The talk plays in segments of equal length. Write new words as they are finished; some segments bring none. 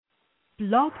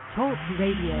Blog Talk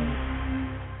Radio.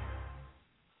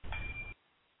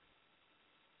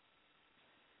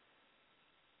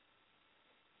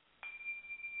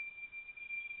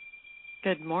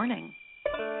 Good morning.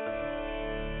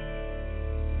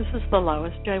 This is the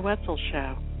Lois J. Wetzel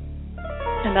Show,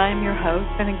 and I am your host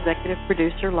and executive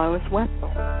producer, Lois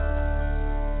Wetzel.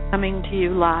 Coming to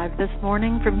you live this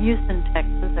morning from Houston,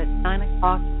 Texas at 9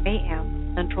 o'clock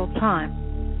a.m. Central Time.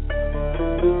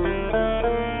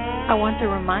 I want to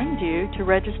remind you to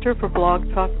register for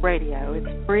Blog Talk Radio. It's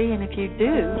free, and if you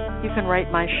do, you can rate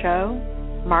my show,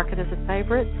 mark it as a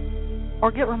favorite,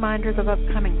 or get reminders of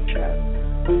upcoming shows.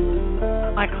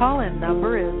 My call-in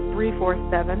number is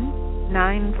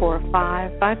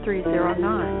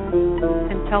 347-945-5309. You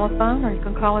can telephone or you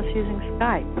can call us using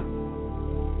Skype.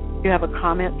 If you have a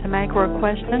comment to make or a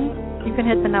question, you can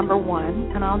hit the number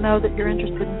 1, and I'll know that you're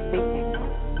interested in speaking.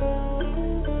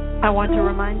 I want to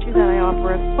remind you that I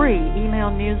offer a free email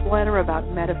newsletter about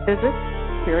metaphysics,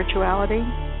 spirituality,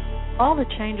 all the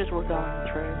changes we're going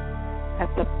through at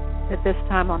this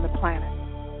time on the planet.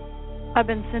 I've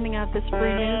been sending out this free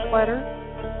newsletter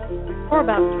for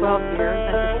about 12 years,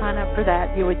 and to sign up for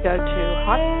that, you would go to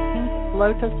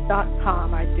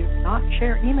hotpinklotus.com. I do not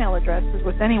share email addresses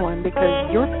with anyone because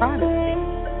your privacy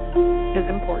is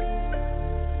important.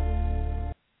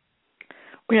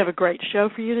 We have a great show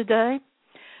for you today.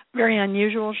 Very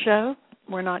unusual show.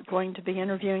 We're not going to be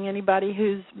interviewing anybody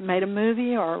who's made a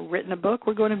movie or written a book.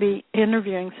 We're going to be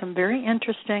interviewing some very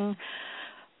interesting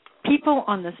people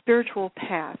on the spiritual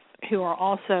path who are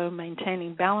also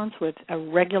maintaining balance with a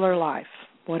regular life,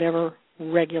 whatever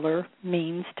regular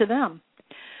means to them.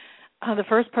 The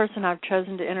first person I've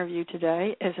chosen to interview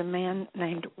today is a man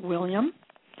named William,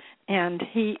 and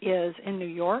he is in New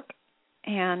York,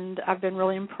 and I've been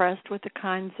really impressed with the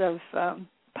kinds of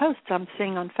posts I'm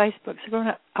seeing on Facebook. So we're going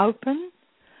to open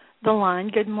the line.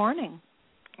 Good morning.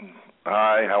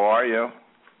 Hi, how are you?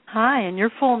 Hi, and your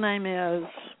full name is?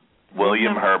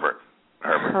 William Herbert.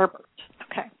 Herbert.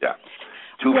 Okay. Yeah.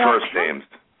 Two first names.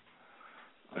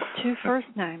 2 first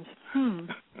names.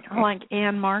 Like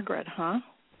Anne Margaret, huh?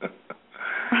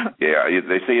 Yeah,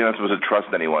 they say you're not supposed to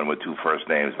trust anyone with 2 first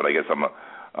names, but I guess I'm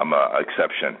a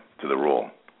exception to the rule.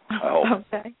 I hope.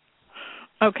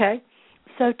 Okay.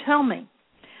 So tell me,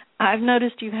 I've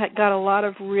noticed you've got a lot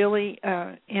of really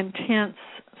intense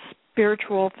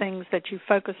spiritual things that you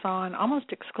focus on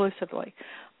almost exclusively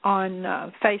on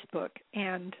Facebook,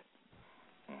 and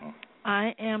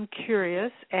I am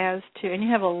curious as to, and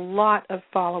you have a lot of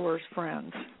followers,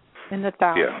 friends, in the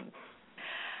thousands.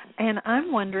 Yeah. And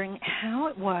I'm wondering how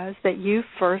it was that you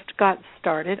first got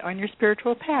started on your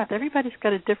spiritual path. Everybody's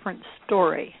got a different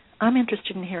story. I'm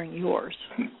interested in hearing yours.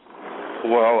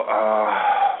 Well,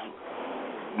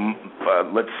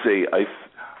 let's see. I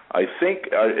think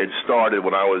it started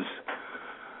when I was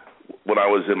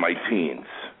in my teens.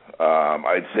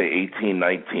 I'd say 18,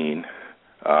 19.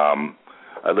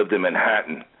 I lived in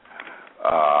Manhattan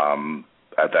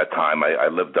at that time. I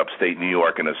lived upstate New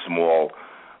York in a small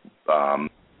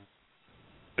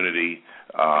community.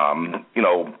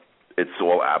 It's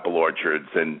all apple orchards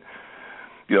and,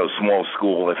 small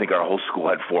school. I think our whole school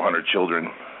had 400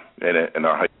 children in it, in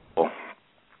our high school.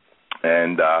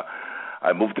 And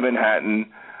I moved to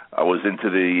Manhattan. I was into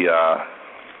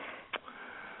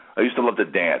I used to love to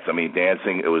dance. I mean,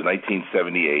 dancing, it was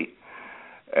 1978.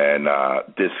 And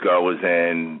disco was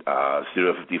in,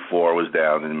 Studio 54 was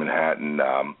down in Manhattan.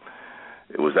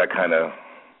 It was that kind of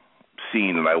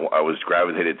scene, and I was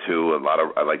gravitated to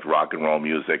I liked rock and roll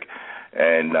music,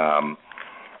 and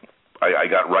I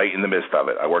got right in the midst of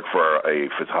it. I worked for a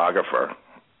photographer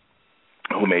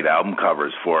who made album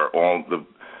covers for all the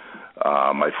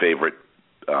my favorite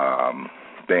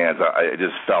bands. I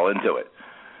just fell into it.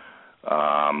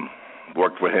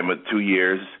 Worked for him for 2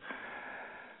 years.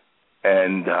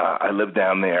 And I lived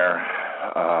down there,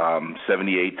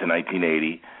 78 to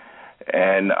 1980,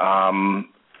 and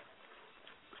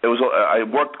I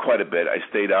worked quite a bit. I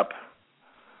stayed up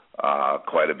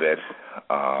quite a bit,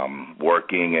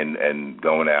 working and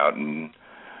going out and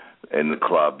in the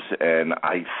clubs. And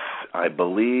I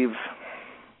believe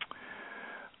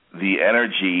the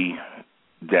energy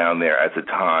down there at the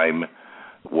time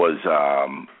was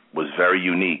very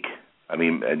unique. I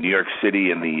mean, New York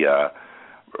City in the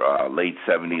late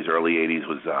 70s, early 80s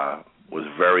was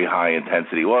very high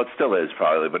intensity. Well, it still is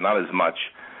probably, but not as much.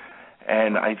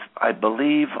 And I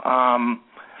believe I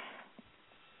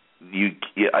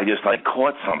just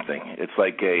caught something. It's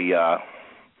like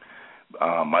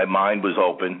my mind was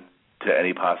open to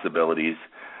any possibilities,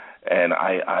 and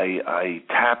I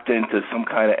tapped into some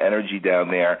kind of energy down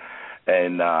there,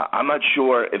 and I'm not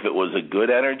sure if it was a good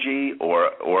energy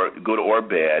or good or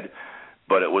bad,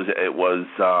 but it was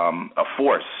a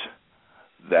force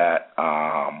that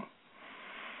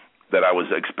that I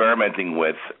was experimenting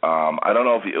with. I don't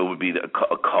know if it would be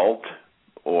a cult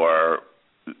or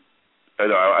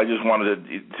I just wanted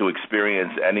to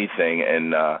experience anything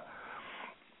and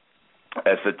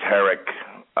esoteric.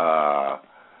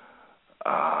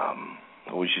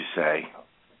 What would you say?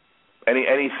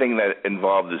 Anything that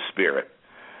involved the spirit.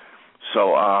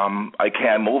 So I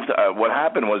can't move. What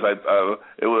happened was I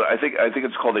think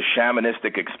it's called a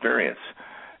shamanistic experience,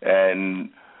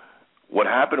 and what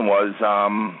happened was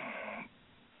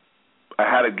I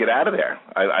had to get out of there.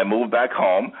 I moved back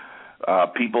home.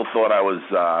 People thought I was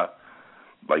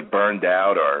like burned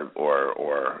out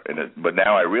but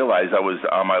now I realize I was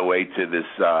on my way to this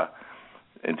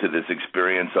into this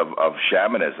experience of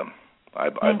shamanism.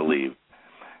 I believe.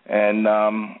 And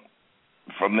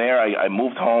from there, I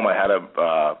moved home. I had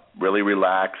to really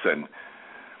relax, and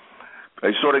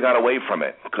I sort of got away from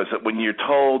it because when your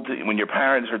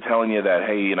parents are telling you that,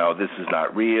 hey, this is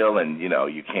not real, and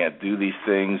you can't do these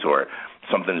things, or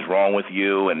something's wrong with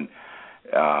you, and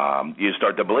you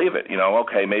start to believe it.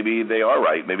 Okay, maybe they are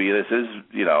right. Maybe this is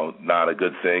not a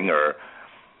good thing, or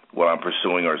what I'm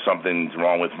pursuing, or something's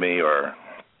wrong with me, or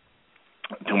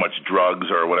too much drugs,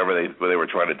 or whatever they were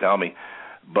trying to tell me.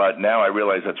 But now I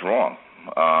realize that's wrong.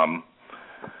 I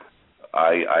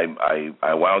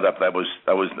wound up. I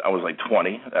was like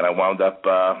 20, and I wound up.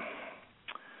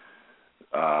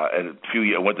 And a few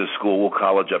years, I went to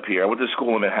college up here. I went to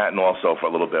school in Manhattan also for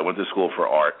a little bit. I went to school for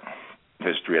art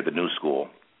history at the New School.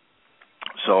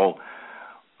 So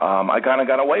I kind of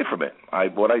got away from it.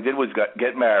 What I did was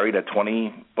get married at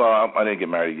 20. Well, I didn't get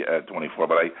married at 24,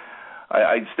 but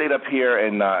I stayed up here,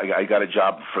 and I got a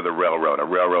job for a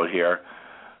railroad here.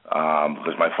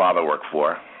 Because my father worked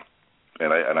for,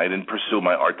 and I didn't pursue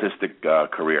my artistic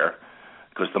career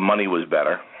because the money was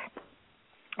better.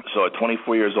 So at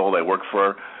 24 years old, I worked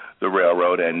for the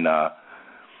railroad and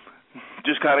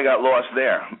just kind of got lost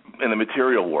there in the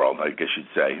material world, I guess you'd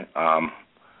say.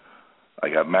 I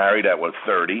got married at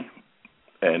 30,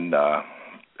 and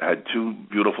had two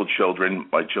beautiful children.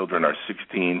 My children are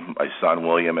 16. My son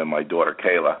William and my daughter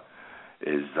Kayla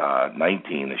is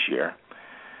 19 this year.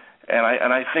 And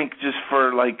I think just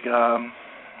for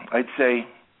I'd say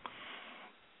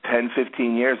 10,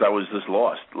 15 years, I was just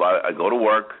lost. I go to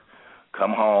work,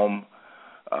 come home,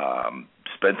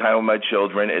 spend time with my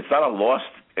children. It's not a lost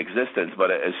existence,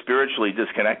 but it's spiritually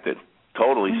disconnected,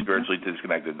 totally spiritually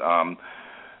disconnected.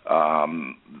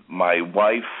 My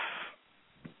wife,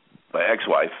 my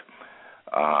ex-wife,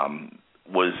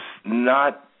 was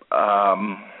not, I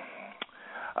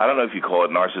don't know if you call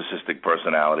it narcissistic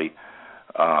personality,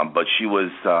 but she was,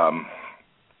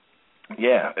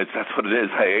 that's what it is.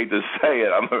 I hate to say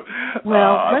it. Let's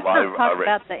not talk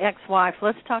about the ex-wife.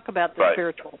 Let's talk about the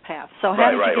spiritual path. So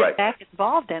how did you get back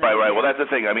involved in it? Right. Well, that's the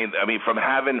thing. I mean,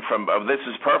 this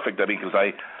is perfect. I mean,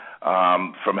 because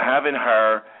from having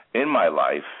her in my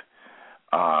life,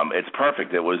 it's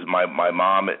perfect. It was my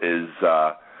mom is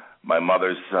my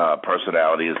mother's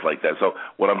personality is like that. So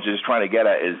what I'm just trying to get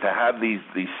at is to have these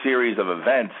series of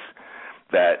events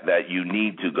that you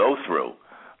need to go through,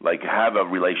 like have a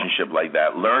relationship like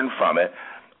that, learn from it,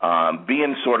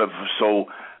 being sort of so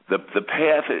the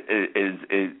path is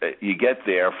you get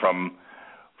there from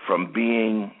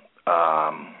being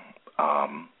I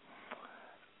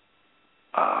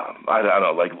don't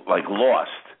know, like lost.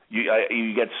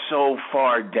 You get so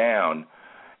far down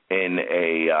in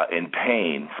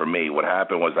pain. For me, what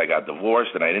happened was I got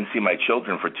divorced and I didn't see my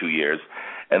children for 2 years,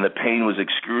 and the pain was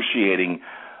excruciating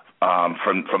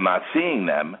from not seeing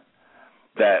them.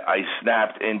 That I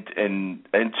snapped into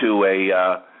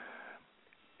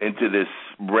this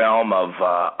realm of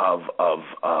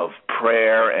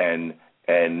prayer and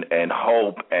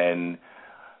hope, and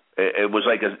it was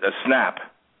like a snap,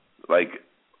 like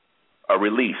a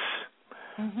release.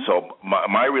 Mm-hmm. So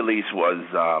my release was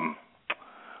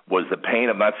the pain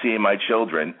of not seeing my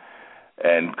children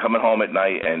and coming home at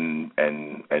night and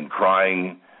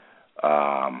crying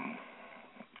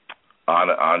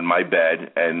on my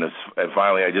bed, and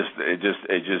finally it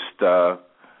just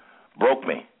broke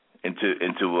me into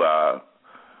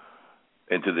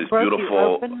this beautiful. You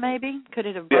open, maybe? Could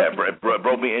it have?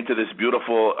 Broke me into this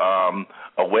beautiful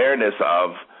awareness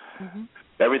of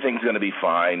everything's going to be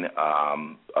fine.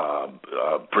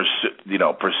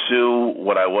 Pursue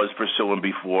what I was pursuing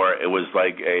before. It was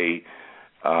like a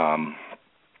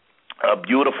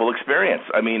beautiful experience.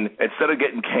 I mean, instead of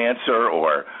getting cancer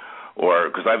or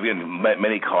because I've been in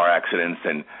many car accidents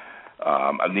and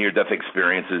near-death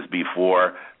experiences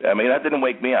before. I mean, that didn't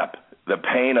wake me up. The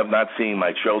pain of not seeing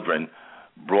my children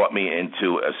brought me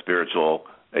into a spiritual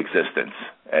existence,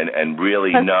 and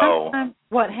really know. Sometimes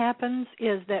what happens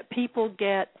is that people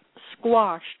get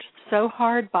squashed so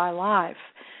hard by life,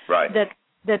 right,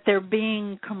 that they're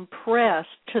being compressed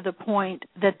to the point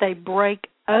that they break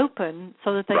open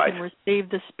so that they right. can receive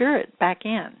the spirit back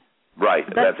in. Right,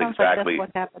 that's exactly what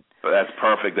happened. That's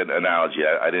perfect analogy.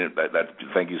 I didn't.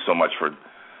 Thank you so much for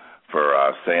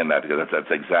saying that, because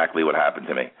that's exactly what happened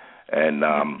to me, and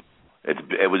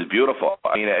it was beautiful.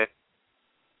 I mean.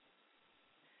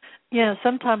 Yeah,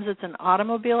 sometimes it's an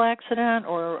automobile accident,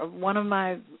 or one of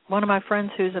my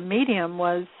friends who's a medium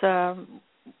was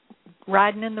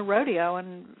riding in the rodeo,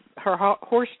 and her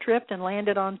horse tripped and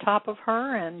landed on top of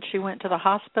her, and she went to the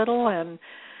hospital, and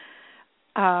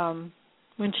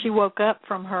when she woke up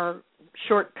from her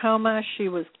short coma, she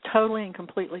was totally and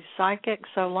completely psychic.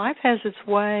 So life has its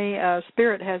way,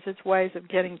 spirit has its ways of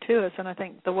getting to us, and I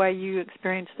think the way you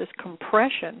experience this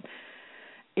compression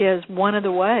is one of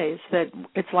the ways that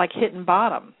it's like hitting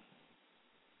bottom.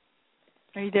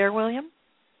 Are you there, William?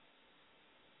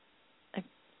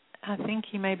 I think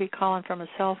he may be calling from a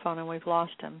cell phone and we've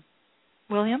lost him.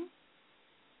 William?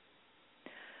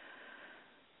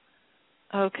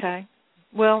 Okay.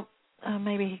 Well,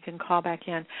 maybe he can call back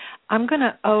in. I'm going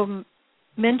to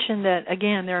mention that,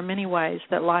 again, there are many ways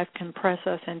that life can press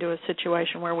us into a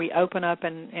situation where we open up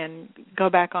and go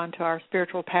back onto our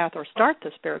spiritual path or start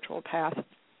the spiritual path.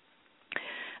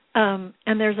 And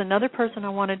there's another person I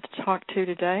wanted to talk to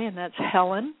today, and that's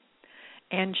Helen,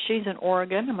 and she's in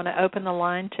Oregon. I'm going to open the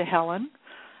line to Helen.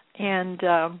 And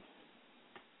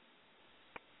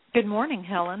good morning,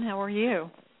 Helen. How are you?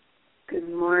 Good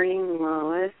morning,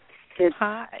 Lois.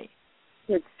 Hi.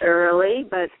 It's early,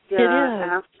 but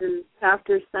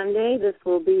after Sunday, this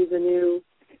will be the new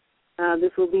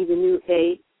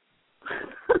 8.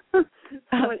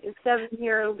 It's 7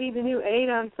 here. It'll be the new 8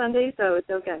 on Sunday, so it's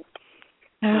okay.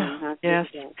 Yes.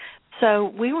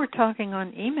 So we were talking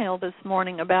on email this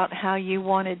morning about how you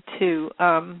wanted to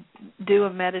do a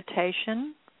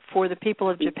meditation for the people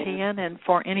of Japan and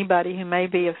for anybody who may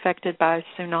be affected by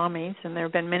tsunamis, and there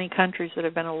have been many countries that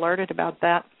have been alerted about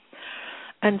that.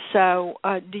 And so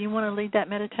do you want to lead that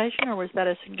meditation, or was that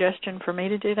a suggestion for me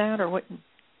to do that? Or what?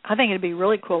 I think it would be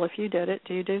really cool if you did it.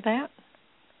 Do you do that?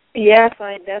 Yes,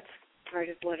 that's part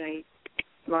of what I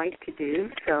like to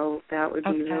do, so that would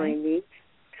be really neat.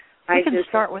 We can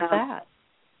start with that.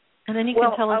 And then you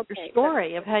can tell us your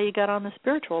story of how you got on the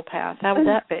spiritual path. How would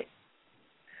that be?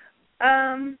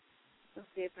 Let's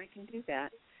see if I can do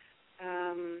that.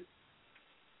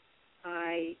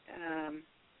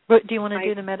 But do you want to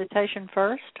do the meditation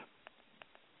first?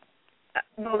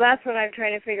 Well, that's what I'm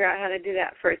trying to figure out, how to do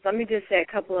that first. Let me just say a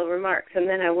couple of remarks, and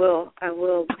then I will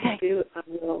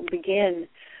begin.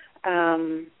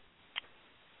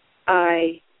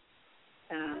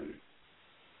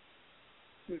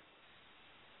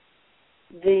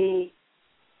 The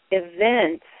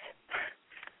events,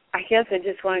 I guess I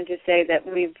just wanted to say that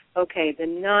the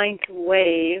 9th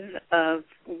wave of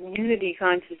unity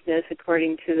consciousness,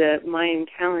 according to the Mayan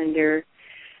calendar,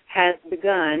 has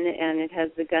begun, and it has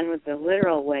begun with the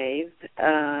literal wave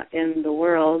in the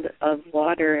world of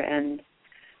water and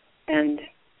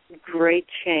great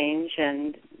change,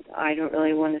 and I don't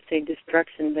really want to say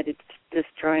destruction, but it's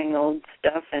destroying old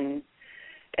stuff and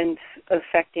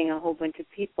affecting a whole bunch of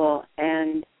people,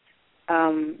 and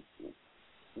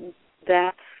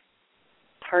that's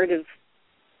part of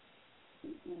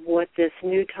what this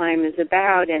new time is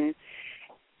about. And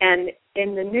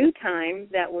in the new time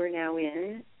that we're now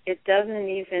in, it doesn't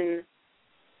even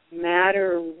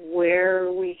matter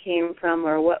where we came from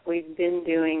or what we've been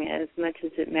doing as much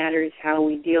as it matters how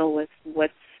we deal with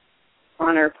what's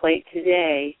on our plate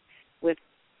today, with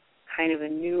kind of a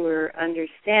newer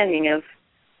understanding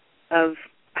of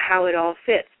how it all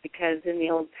fits, because in the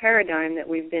old paradigm that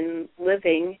we've been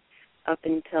living up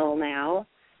until now,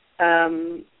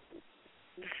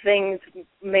 things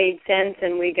made sense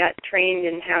and we got trained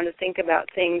in how to think about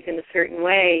things in a certain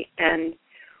way, and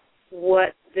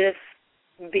what this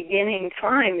beginning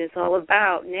time is all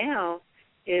about now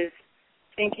is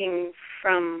thinking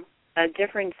from a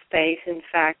different space, in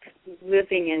fact,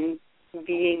 living and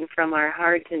being from our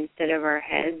hearts instead of our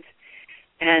heads,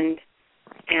 and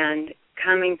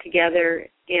coming together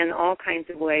in all kinds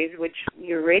of ways, which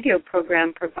your radio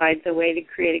program provides a way to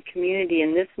create a community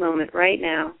in this moment right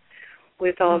now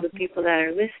with all the people that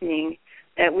are listening,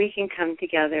 that we can come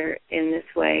together in this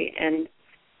way and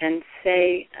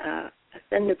say,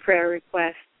 send a prayer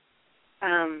request.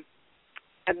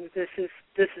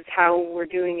 This is how we're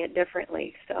doing it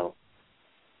differently. So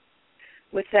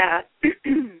with that,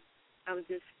 I would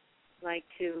just like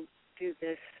to do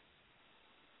this.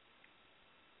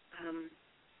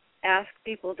 Ask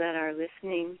people that are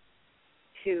listening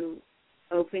to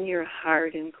open your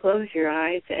heart and close your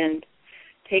eyes and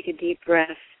take a deep breath.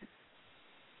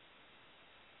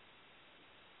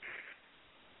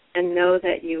 And know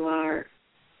that you are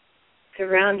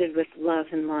surrounded with love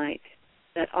and light,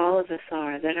 that all of us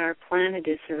are, that our planet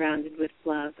is surrounded with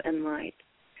love and light.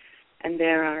 And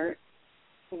there are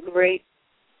great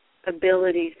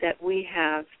abilities that we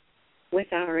have with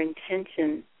our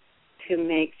intention to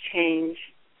make change,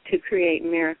 to create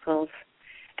miracles,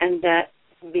 and that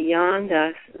beyond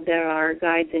us there are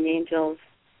guides and angels.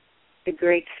 The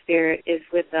Great Spirit is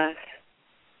with us.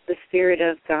 The Spirit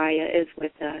of Gaia is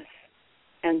with us.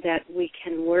 And that we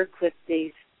can work with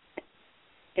these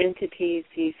entities,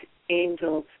 these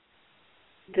angels,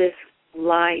 this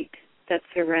light that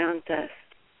surrounds us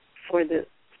for the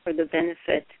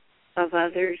benefit of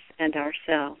others and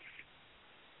ourselves.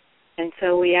 And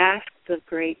so we ask the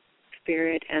Great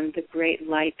Spirit and the great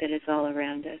light that is all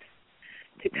around us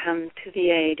to come to the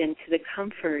aid and to the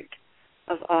comfort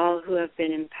of all who have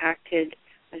been impacted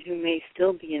and who may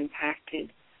still be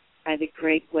impacted by the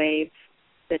great waves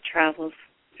that travels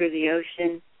through the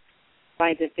ocean,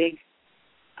 by the big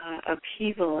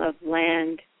upheaval of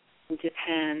land in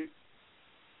Japan,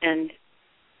 and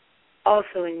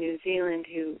also in New Zealand,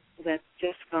 that's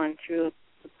just gone through a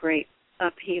great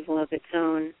upheaval of its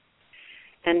own,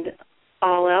 and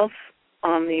all else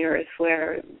on the earth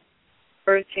where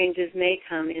earth changes may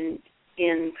come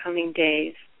in coming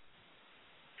days.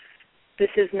 This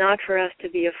is not for us to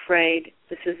be afraid.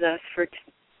 This is us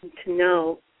to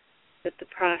know that the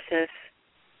process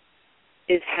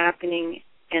is happening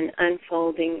and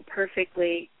unfolding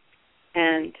perfectly,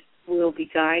 and we'll be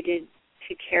guided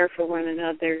to care for one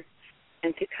another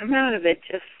and to come out of it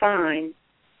just fine.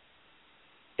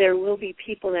 There will be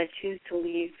people that choose to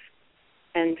leave,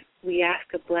 and we ask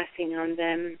a blessing on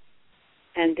them,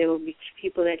 and there will be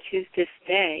people that choose to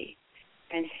stay.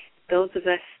 And those of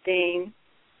us staying,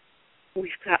 we've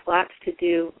got lots to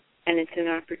do, and it's an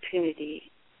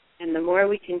opportunity. And the more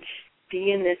we can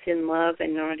be in this in love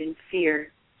and not in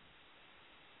fear,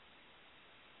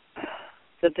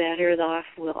 the better off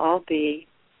we'll all be.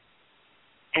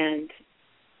 And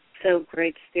so,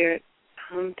 Great Spirit,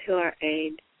 come to our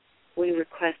aid. We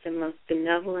request the most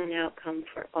benevolent outcome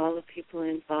for all the people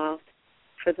involved,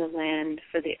 for the land,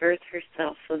 for the earth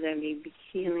herself, so there may be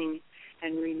healing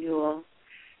and renewal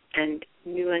and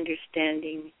new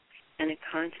understanding and a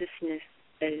consciousness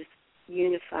that is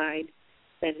unified,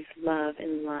 that is love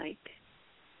and light.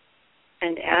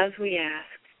 And as we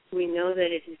ask, we know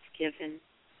that it is given,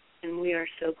 and we are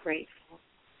so grateful.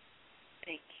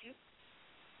 Thank you.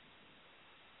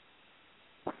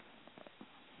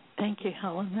 Thank you,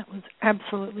 Helen. That was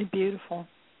absolutely beautiful.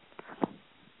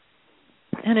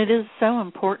 And it is so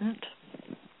important,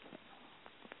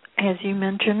 as you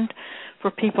mentioned, for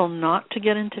people not to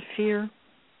get into fear.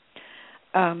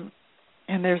 And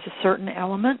there's a certain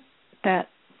element that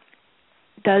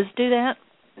does do that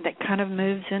kind of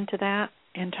moves into that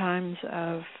in times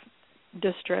of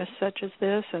distress such as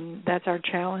this. And that's our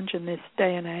challenge in this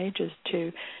day and age, is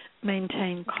to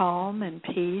maintain calm and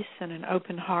peace and an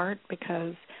open heart,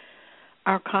 because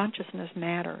our consciousness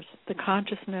matters. The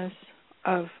consciousness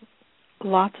of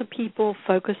lots of people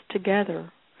focused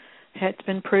together. It's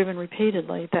been proven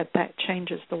repeatedly that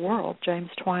changes the world. James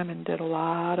Twyman did a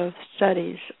lot of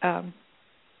studies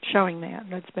showing that,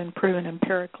 and it's been proven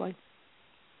empirically.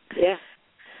 Yeah.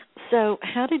 So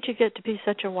how did you get to be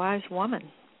such a wise woman?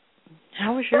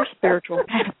 How was your spiritual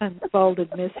path unfolded,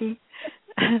 Missy?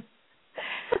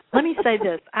 Let me say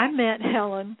this. I met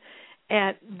Helen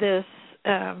at this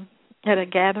at a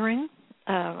gathering,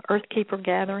 Earthkeeper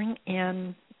gathering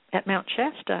at Mount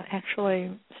Shasta,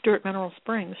 actually, Stewart Mineral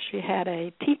Springs. She had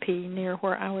a teepee near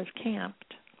where I was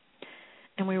camped,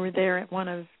 and we were there at one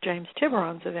of James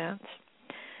Tiburon's events.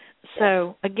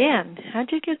 So, again,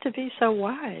 how'd you get to be so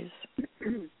wise?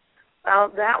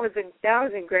 Well, that was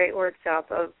a great workshop.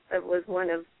 It was one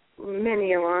of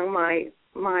many along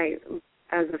my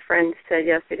as a friend said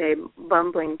yesterday,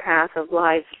 bumbling path of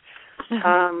life.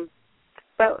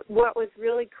 But what was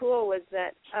really cool was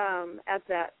that at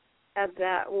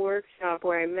that workshop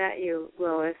where I met you,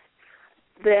 Lois,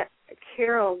 that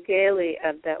Carol Gailey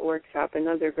at that workshop,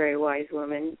 another very wise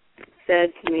woman,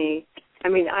 said to me, I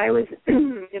mean, I was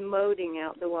emoting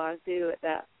out the wazoo at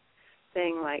that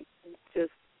thing, like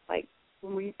just like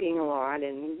weeping a lot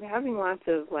and having lots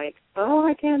of like, oh,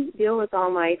 I can't deal with all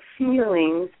my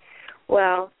feelings.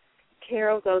 Well,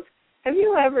 Carol goes, have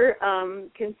you ever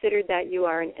considered that you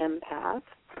are an empath?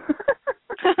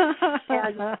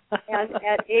 and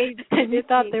at age 50, and you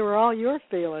thought they were all your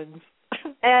feelings.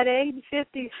 At age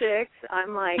 56,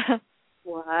 I'm like,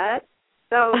 what?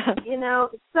 So,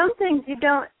 some things you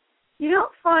don't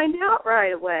find out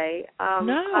right away.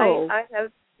 No. I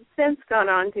have since gone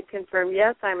on to confirm,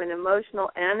 yes, I'm an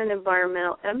emotional and an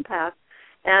environmental empath.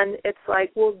 And it's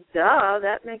like, well, duh,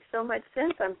 that makes so much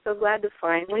sense. I'm so glad to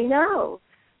finally know.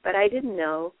 But I didn't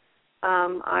know.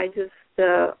 I just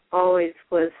always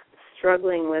was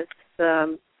struggling with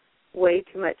way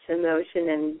too much emotion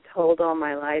and told all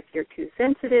my life, you're too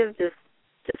sensitive, just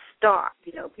stop.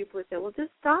 People would say, well,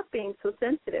 just stop being so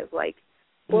sensitive. Like,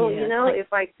 well,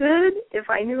 if I could, if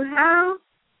I knew how,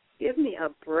 give me a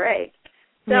break.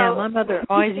 So, yeah, my mother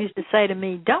always used to say to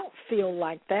me, don't feel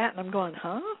like that. And I'm going,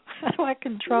 huh? How do I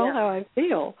control how I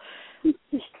feel?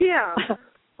 Yeah.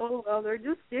 Oh, well, they're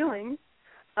just feelings.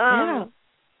 Yeah.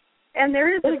 And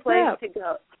there is a place to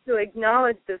go to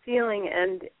acknowledge the feeling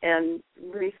and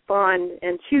respond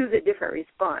and choose a different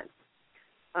response.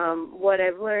 What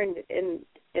I've learned in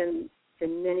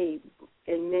many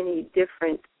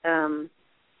different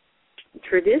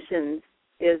traditions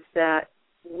is that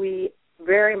we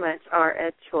very much are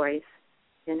at choice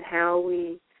in how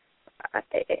we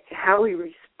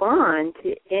respond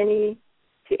to any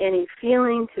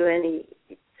feeling, to any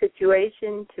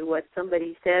situation, to what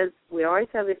somebody says. We always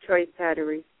have a choice how to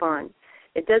respond.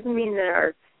 It doesn't mean that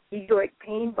our egoic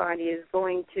pain body is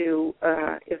going to,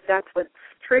 if that's what's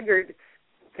triggered,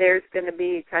 there's going to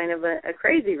be kind of a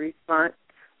crazy response.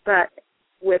 But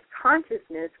with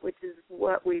consciousness, which is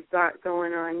what we've got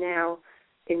going on now,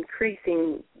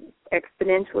 increasing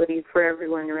exponentially for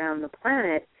everyone around the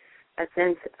planet, a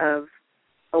sense of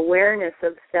awareness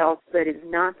of self that is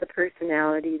not the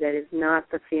personality, that is not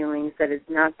the feelings, that is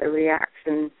not the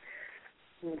reaction.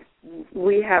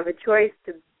 We have a choice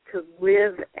to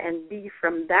live and be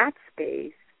from that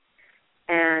space.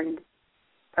 And,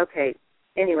 okay,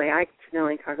 anyway, I can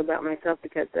only talk about myself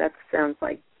because that sounds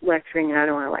like lecturing, and I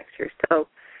don't want to lecture. So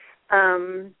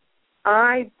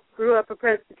I grew up a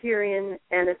Presbyterian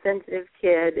and a sensitive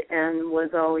kid and was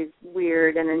always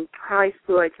weird. And in high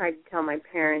school, I tried to tell my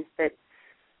parents that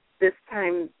this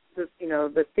time, the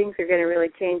things are going to really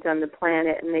change on the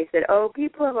planet. And they said, oh,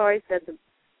 people have always said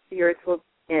the earth will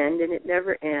end, and it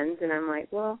never ends. And I'm like,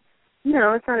 well,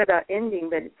 no, it's not about ending,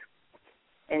 but it's...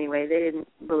 Anyway, they didn't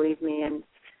believe me. And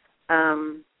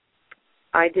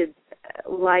I did,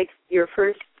 like your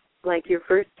first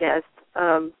guest,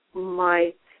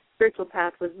 my spiritual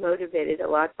path was motivated a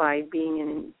lot by being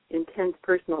in intense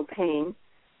personal pain.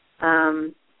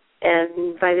 And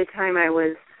by the time I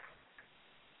was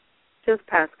just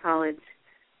past college,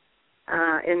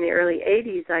 in the early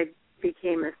 80s, I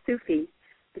became a Sufi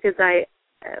because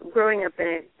growing up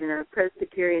in a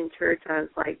Presbyterian church, I was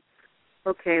like,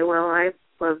 okay, well, I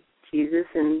love Jesus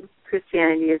and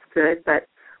Christianity is good, but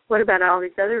what about all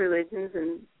these other religions,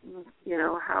 and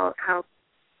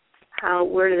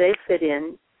where do they fit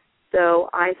in? So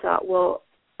I thought, well,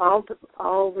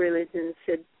 all religions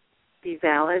should be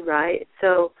valid, right?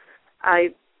 So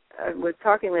I was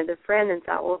talking with a friend and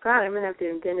thought, well, God, I'm going to have to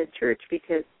invent a church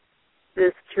because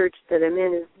this church that I'm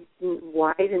in is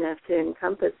wide enough to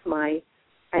encompass my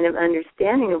kind of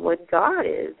understanding of what God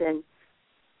is. And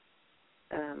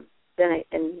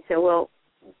and he said, well,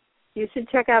 you should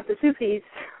check out the Sufis.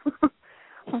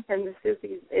 And the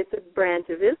Sufis, it's a branch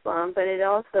of Islam, but it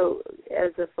also,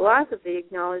 as a philosophy,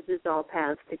 acknowledges all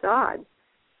paths to God.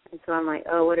 And so I'm like,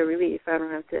 oh, what a relief. I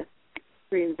don't have to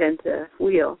reinvent the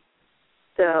wheel.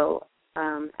 So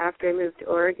after I moved to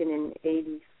Oregon in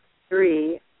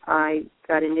 83, I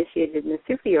got initiated in the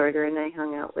Sufi order, and I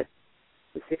hung out with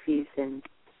the Sufis, and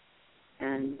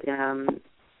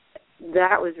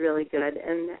that was really good.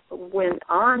 And went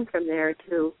on from there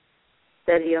to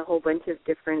study a whole bunch of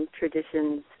different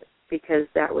traditions because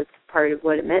that was part of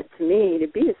what it meant to me to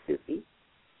be a Sufi.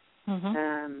 Mm-hmm.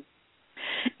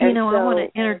 I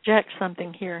want to interject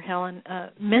something here, Helen.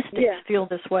 Mystics feel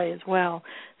this way as well.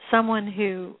 Someone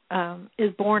who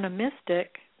is born a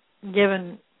mystic,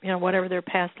 given whatever their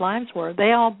past lives were,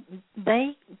 they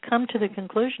come to the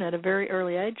conclusion at a very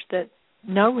early age that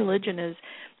no religion is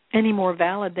any more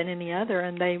valid than any other,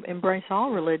 and they embrace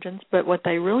all religions, but what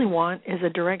they really want is a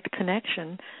direct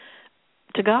connection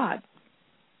to God.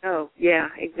 Oh, yeah,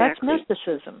 exactly. That's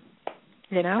mysticism,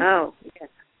 Oh, yeah.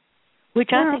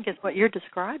 Which I think is what you're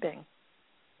describing.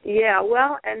 Yeah,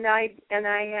 well, and I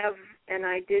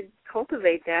did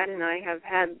cultivate that, and I have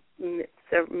had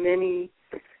so many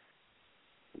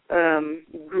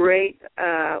great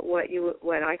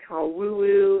what I call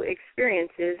woo-woo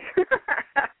experiences.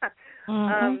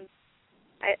 Mm-hmm.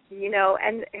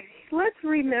 And let's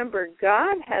remember,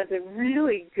 God has a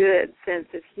really good sense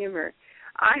of humor.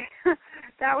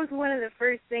 That was one of the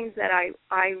first things that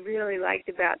I really liked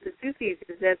about the Sufis,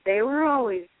 is that they were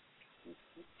always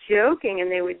joking,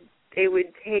 and they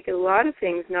would take a lot of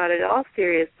things not at all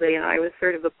seriously, and I was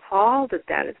sort of appalled at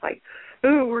that. It's like,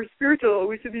 oh, we're spiritual,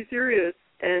 we should be serious,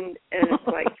 and it's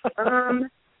like,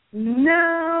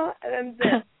 no,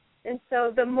 and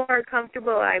so the more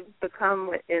comfortable I've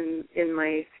become in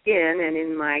my skin and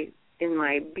in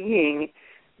my being,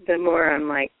 the more I'm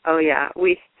like, oh yeah,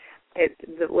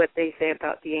 what they say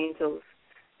about the angels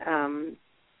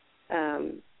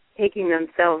taking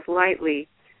themselves lightly,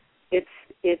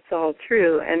 it's all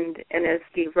true. And as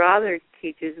Steve Rother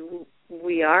teaches,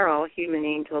 we are all human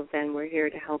angels, and we're here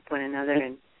to help one another.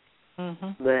 And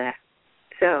bleh.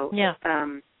 So yeah.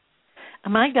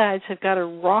 My guides have got a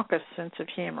raucous sense of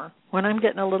humor. When I'm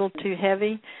getting a little too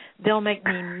heavy, they'll make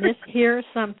me mishear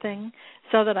something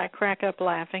so that I crack up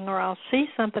laughing, or I'll see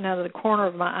something out of the corner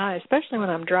of my eye, especially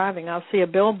when I'm driving. I'll see a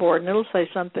billboard, and it'll say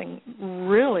something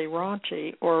really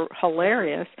raunchy or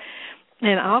hilarious,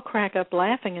 and I'll crack up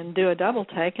laughing and do a double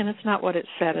take, and it's not what it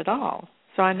said at all.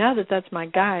 So I know that that's my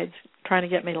guides trying to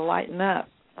get me to lighten up.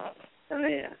 Oh,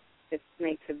 yeah. It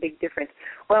makes a big difference.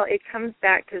 Well, it comes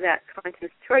back to that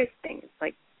conscious choice thing. It's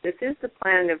like, this is the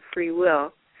planet of free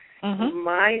will. Mm-hmm.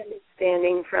 My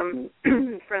understanding from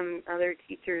other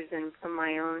teachers and from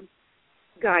my own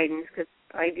guidance, because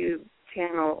I do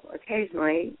channel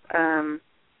occasionally,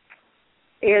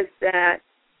 is that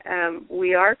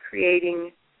we are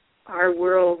creating our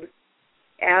world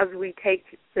as we take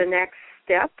the next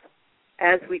step,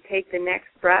 as we take the next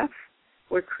breath,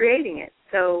 we're creating it.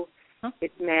 So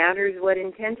it matters what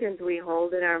intentions we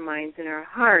hold in our minds and our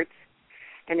hearts,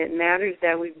 and it matters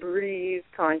that we breathe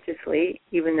consciously,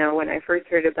 even though when I first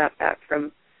heard about that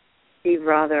from Steve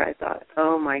Rother, I thought,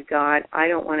 oh, my God, I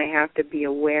don't want to have to be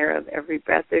aware of every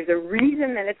breath. There's a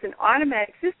reason that it's an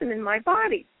automatic system in my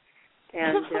body.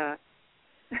 And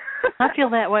I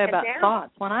feel that way about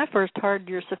thoughts. When I first heard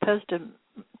you're supposed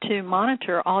to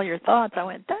monitor all your thoughts, I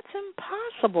went, that's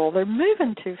impossible. They're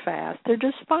moving too fast. They're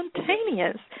just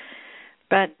spontaneous.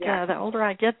 But the older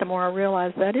I get, the more I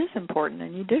realize that is important,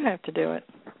 and you do have to do it.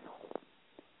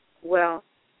 Well,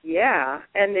 yeah,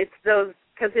 and it's those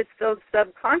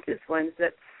subconscious ones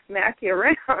that smack you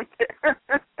around.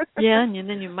 Yeah, and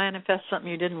then you manifest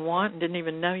something you didn't want and didn't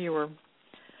even know you were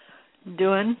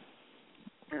doing.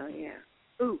 Oh, yeah.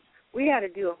 Ooh, we ought to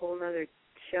do a whole other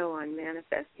show on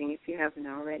manifesting if you haven't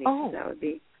already. Oh, that would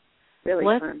be really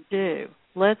fun.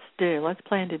 Let's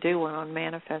plan to do one on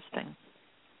manifesting.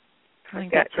 I've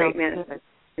got great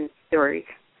manifesting stories.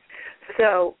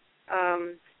 So,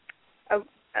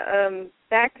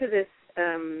 back to this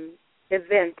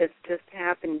event that's just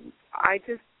happened.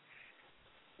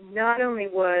 Not only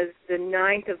was the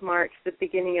 9th of March the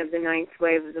beginning of the 9th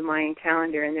wave of the Mayan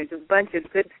calendar, and there's a bunch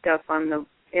of good stuff on the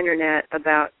Internet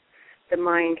about the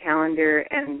Mayan calendar,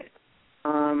 and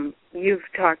you've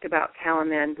talked about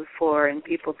Kalaman before, and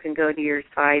people can go to your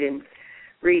site and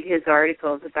read his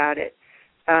articles about it.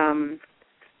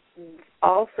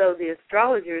 Also, the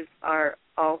astrologers are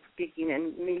all speaking,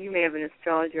 and you may have an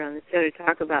astrologer on the show to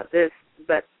talk about this,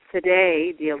 but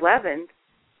today, the 11th,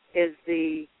 is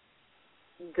the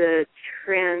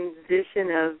transition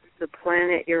of the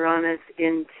planet Uranus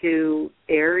into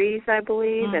Aries, I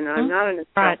believe, and I'm not an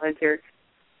astrologer.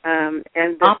 Right.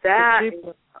 And that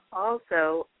is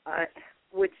also,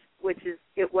 which is,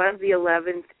 it was the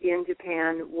 11th in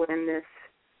Japan when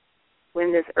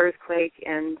this earthquake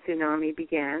and tsunami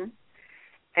began.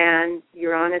 And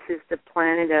Uranus is the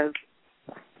planet of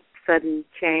sudden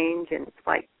change, and it's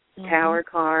like Tower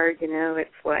card,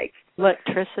 it's like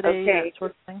electricity, that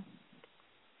sort of thing.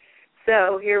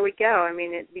 So here we go. I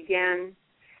mean, it began,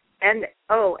 and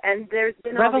there's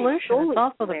been revolution. All these it's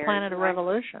also the planet of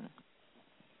revolution.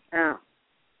 Oh.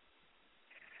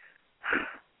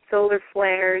 Solar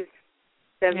flares,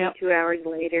 72 hours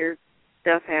later,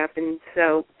 stuff happens.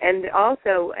 So, and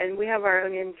we have our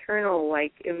own internal,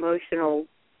 emotional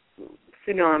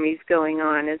tsunamis going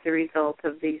on as a result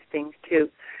of these things, too.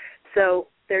 So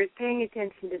there's paying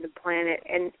attention to the planet.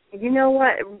 And you know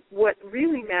what? What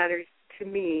really matters to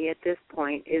me at this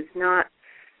point is not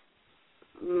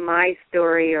my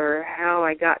story or how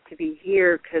I got to be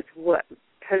here, because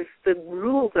the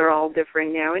rules are all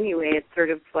different now anyway. It's sort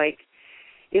of like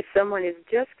if someone is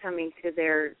just coming to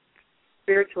their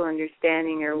spiritual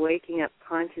understanding or waking up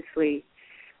consciously,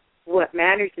 what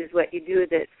matters is what you do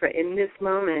with it in this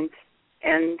moment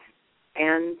and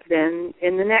then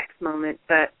in the next moment.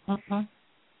 But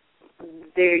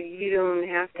there, you don't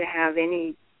have to have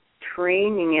any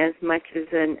training as much as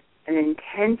an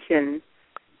intention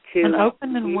to an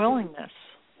open and willingness.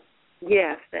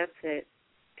 Yes, that's it.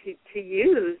 To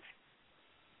use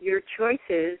your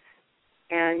choices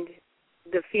and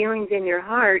the feelings in your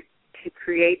heart to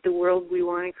create the world we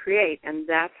want to create, and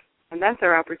that's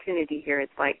our opportunity here.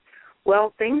 It's like,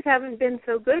 well, things haven't been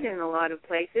so good in a lot of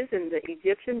places, and the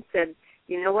Egyptians said,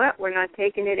 you know what, we're not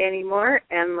taking it anymore,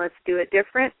 and let's do it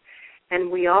different.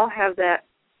 And we all have that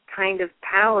kind of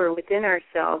power within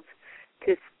ourselves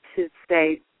to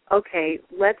say, okay,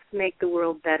 let's make the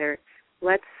world better.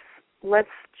 Let's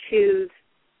choose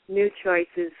new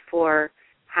choices for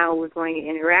how we're going to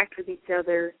interact with each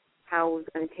other, how we're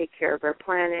going to take care of our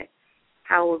planet,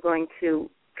 how we're going to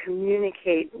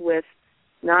communicate with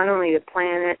not only the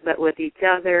planet but with each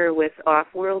other, with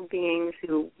off-world beings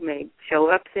who may show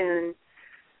up soon,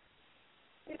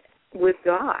 with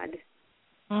God.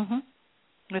 Mm-hmm.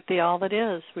 With the all that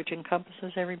is, which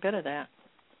encompasses every bit of that.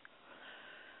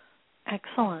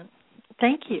 Excellent.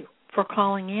 Thank you for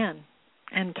calling in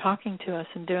and talking to us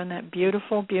and doing that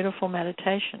beautiful, beautiful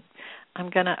meditation. I'm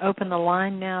going to open the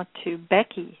line now to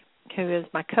Becky, who is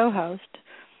my co-host,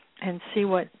 and see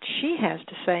what she has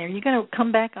to say. Are you going to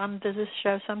come back onto this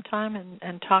show sometime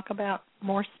and talk about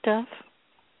more stuff?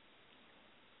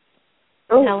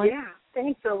 Oh, Helen? Yeah.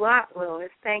 Thanks a lot, Lois.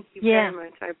 Thank you very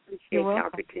much. I appreciate the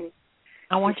opportunity.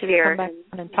 I want you to come back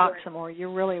and talk some more.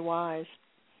 You're really wise.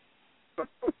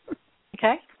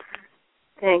 Okay?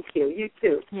 Thank you. You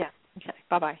too. Yeah. Okay.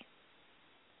 Bye-bye.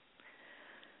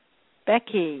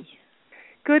 Becky.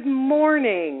 Good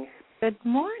morning. Good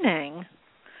morning.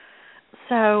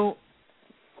 So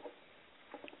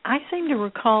I seem to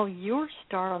recall your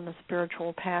start on the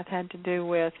spiritual path had to do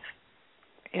with,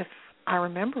 if I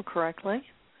remember correctly,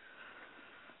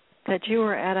 that you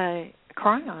were at a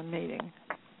Cryon meeting.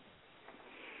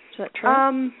 Is that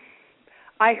true?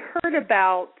 I heard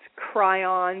about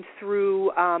Cryon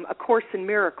through A Course in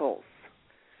Miracles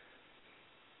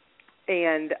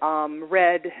and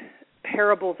read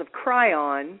Parables of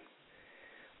Cryon.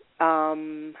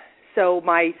 So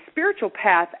my spiritual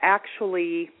path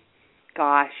actually,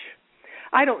 I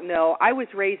don't know. I was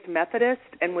raised Methodist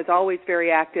and was always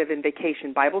very active in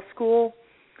Vacation Bible School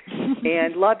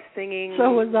and loved singing.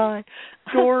 So was I.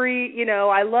 Story,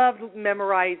 I loved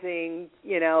memorizing,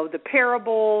 the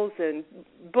parables and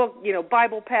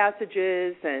Bible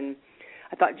passages, and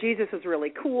I thought Jesus was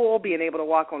really cool, being able to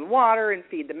walk on water and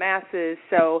feed the masses.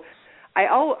 So I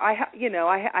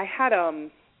had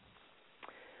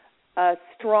a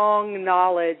strong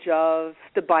knowledge of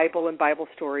the Bible and Bible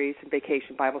stories and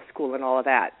Vacation Bible School and all of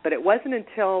that. But it wasn't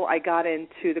until I got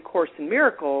into the Course in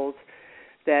Miracles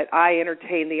that I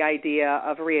entertained the idea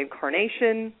of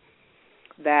reincarnation,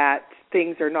 that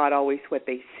things are not always what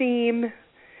they seem.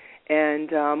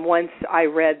 And once I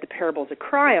read the Parables of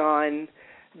Cryon,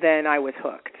 then I was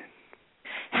hooked.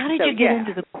 How did you get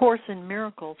into the Course in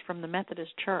Miracles from the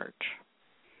Methodist Church?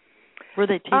 Were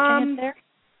they teaching it there?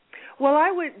 Well,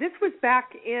 this was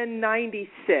back in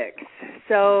 96.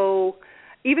 So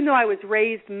even though I was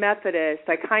raised Methodist,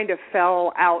 I kind of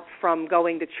fell out from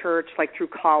going to church like through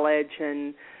college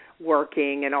and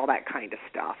working and all that kind of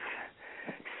stuff.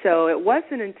 So it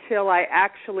wasn't until I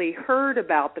actually heard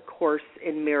about the Course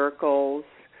in Miracles,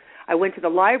 I went to the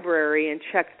library and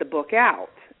checked the book out,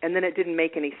 and then it didn't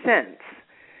make any sense.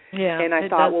 Yeah, and I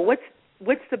thought, well,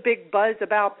 what's the big buzz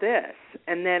about this?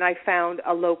 And then I found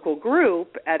a local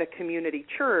group at a community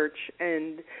church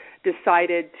and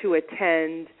decided to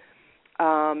attend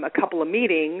a couple of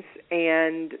meetings.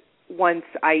 And once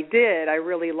I did, I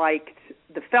really liked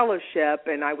the fellowship,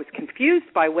 and I was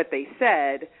confused by what they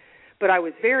said, but I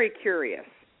was very curious.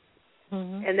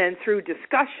 Mm-hmm. And then through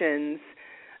discussions,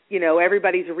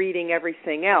 everybody's reading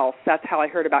everything else. That's how I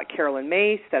heard about Carolyn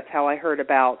Mace. That's how I heard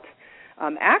about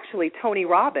actually Tony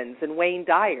Robbins and Wayne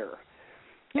Dyer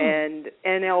and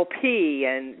NLP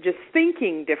and just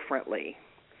thinking differently.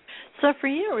 So for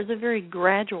you, it was a very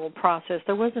gradual process.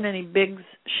 There wasn't any big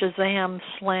Shazam,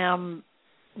 slam,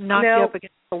 knock you up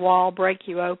against the wall, break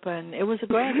you open. It was a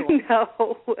gradual.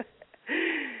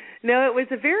 No, it was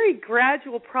a very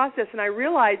gradual process, and I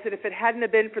realized that if it hadn't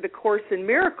have been for the Course in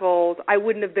Miracles, I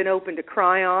wouldn't have been open to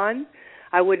Cryon.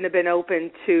 I wouldn't have been open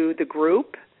to the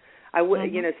group. I would,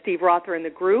 Steve Rother and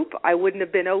the group. I wouldn't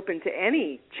have been open to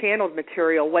any channeled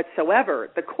material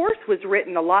whatsoever. The Course was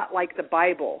written a lot like the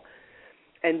Bible,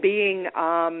 and being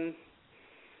it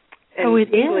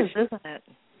English, is, isn't it?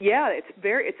 Yeah,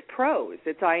 it's prose.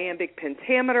 It's iambic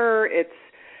pentameter. It's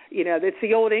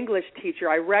the old English teacher.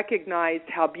 I recognized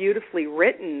how beautifully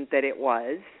written that it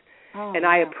was, and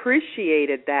I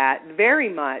appreciated that very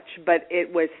much, but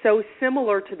it was so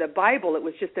similar to the Bible, it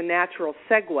was just a natural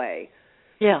segue.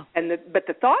 Yeah. But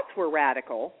the thoughts were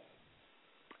radical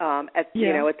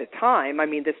you know, at the time. I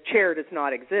mean, this chair does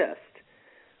not exist.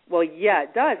 Well, yeah,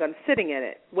 it does. I'm sitting in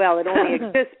it. Well, it only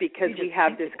exists because we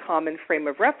have this common frame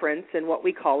of reference in what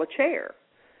we call a chair.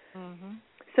 Mm-hmm.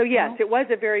 So, yes, it was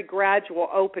a very gradual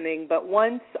opening, but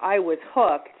once I was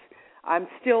hooked, I'm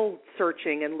still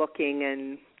searching and looking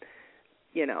and,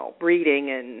 you know,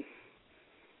 reading and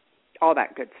all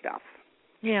that good stuff.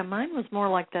 Yeah, mine was more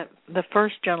like the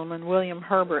first gentleman, William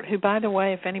Herbert, who, by the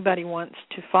way, if anybody wants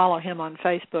to follow him on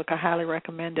Facebook, I highly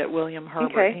recommend it, William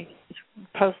Herbert. Okay. He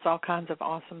posts all kinds of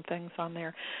awesome things on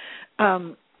there.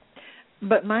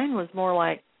 But mine was more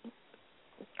like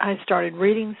I started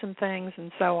reading some things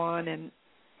and so on, and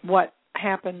what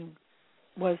happened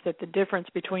was that the difference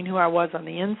between who I was on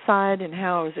the inside and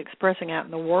how I was expressing out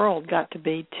in the world got to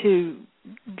be too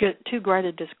great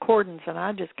a discordance, and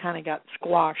I just kind of got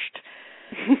squashed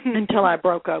until I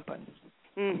broke open.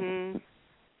 Mhm.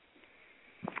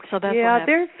 So that's what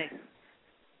happened.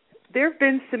 There have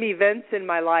been some events in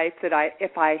my life that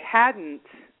if I hadn't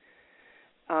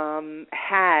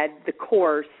had the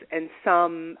course and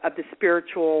some of the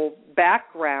spiritual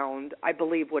background, I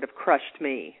believe would have crushed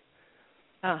me.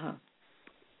 Uh-huh.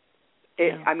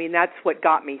 I mean, that's what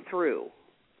got me through.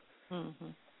 Mm-hmm.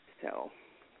 So.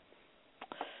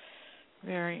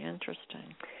 Very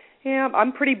interesting. Yeah,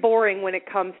 I'm pretty boring when it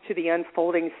comes to the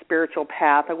unfolding spiritual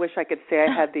path. I wish I could say I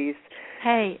had these.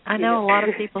 Hey, I know a lot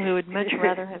of people who would much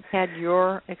rather have had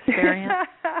your experience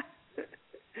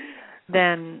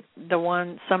than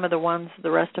some of the ones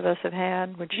the rest of us have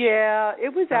had. Yeah,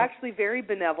 it was actually very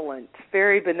benevolent,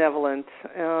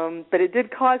 but it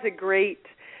did cause a great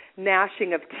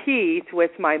gnashing of teeth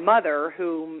with my mother,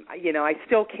 whom, you know, I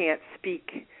still can't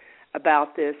speak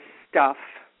about this stuff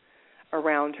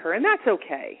around her, and that's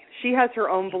okay. She has her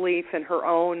own belief and her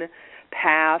own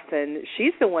path, and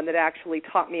she's the one that actually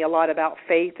taught me a lot about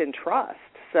faith and trust.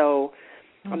 So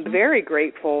I'm very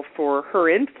grateful for her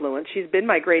influence. She's been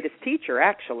my greatest teacher,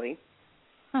 actually.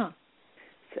 Huh.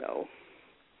 So.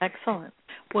 Excellent.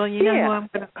 Well, you know who I'm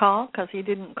going to call, because he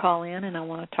didn't call in, and I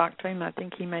want to talk to him. I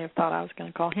think he may have thought I was going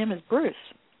to call him, is Bruce.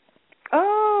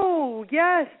 Oh,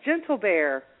 yes, Gentle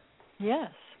Bear.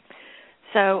 Yes.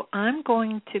 So I'm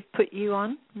going to put you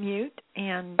on mute,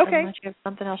 and unless you have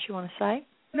something else you want to say.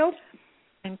 Nope.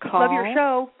 And call. Love your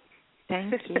show.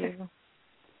 Thank you. I'm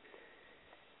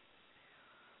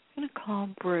going to call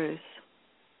Bruce.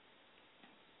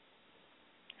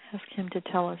 Ask him to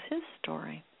tell us his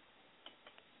story.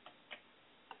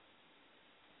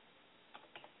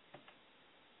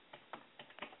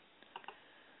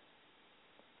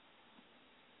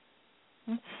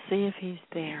 Let's see if he's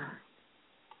there.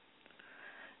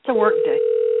 It's a work day.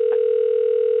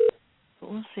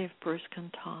 But we'll see if Bruce can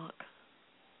talk.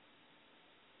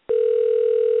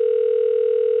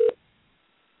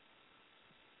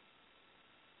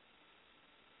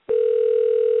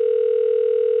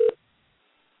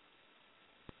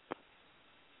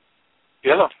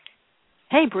 Yeah.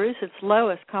 Hey, Bruce, it's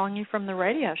Lois calling you from the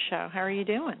radio show. How are you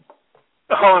doing?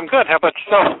 Oh, I'm good. How about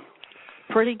yourself?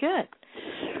 Pretty good.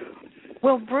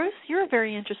 Well, Bruce, you're a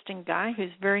very interesting guy who's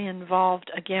very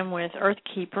involved, again, with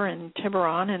Earthkeeper and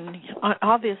Tiburon, and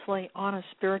obviously on a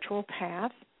spiritual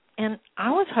path. And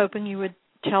I was hoping you would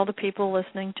tell the people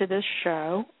listening to this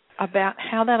show about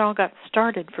how that all got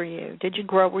started for you.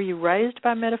 Were you raised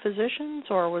by metaphysicians,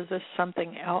 or was this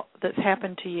something else that's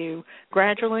happened to you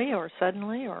gradually or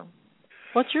suddenly, or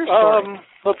what's your story?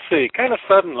 Let's see. Kind of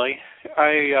suddenly,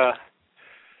 I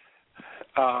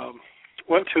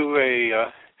went to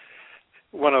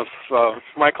one of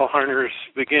Michael Harner's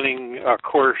beginning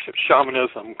course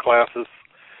shamanism classes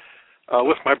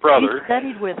with my brother. You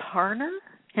studied with Harner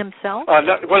himself?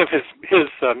 Not one of his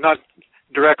not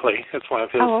directly. It's one of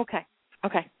his. Oh, okay.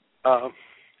 Okay.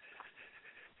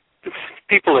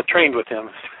 People that trained with him,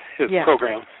 his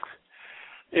program.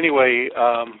 Anyway,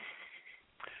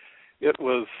 it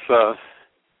was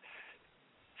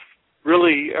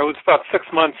really. I was about 6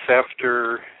 months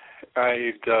after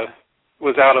I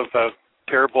was out of a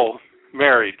terrible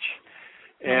marriage,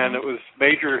 and it was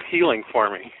major healing for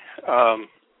me.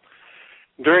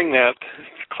 During that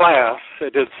class, I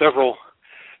did several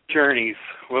journeys.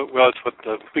 Well, that's what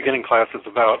the beginning class is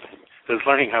about, is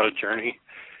learning how to journey,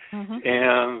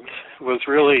 and was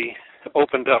really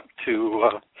opened up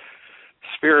to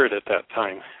spirit at that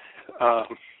time.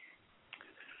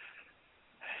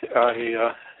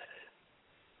 I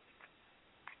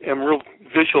am real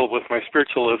visual with my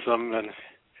spiritualism, and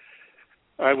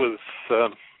I was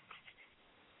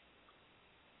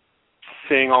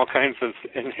seeing all kinds of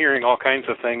and hearing all kinds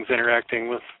of things, interacting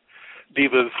with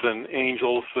divas and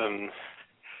angels and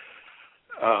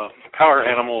power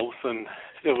animals, and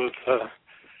it was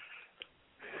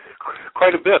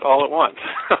quite a bit all at once.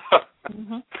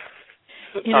 Mm-hmm.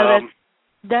 You know,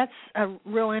 that's a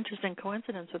real interesting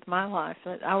coincidence with my life.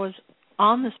 I was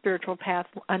on the spiritual path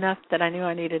enough that I knew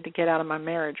I needed to get out of my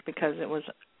marriage because it was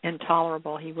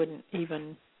intolerable. He was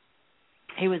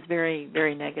very,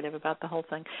 very negative about the whole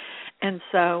thing. And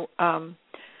so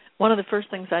one of the first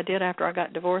things I did after I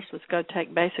got divorced was go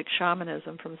take basic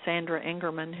shamanism from Sandra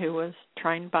Ingerman, who was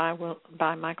trained by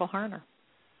Michael Harner.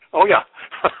 Oh, yeah.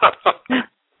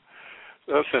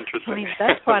 That's interesting. I mean,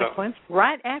 that's quite a coincidence.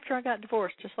 Right after I got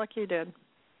divorced, just like you did.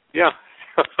 Yeah.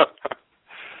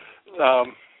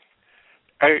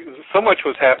 So much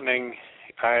was happening.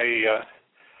 I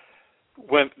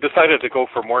decided to go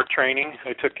for more training.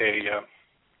 I took a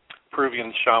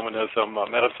Peruvian shamanism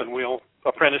medicine wheel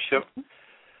apprenticeship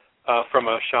from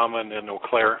a shaman in Eau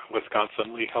Claire,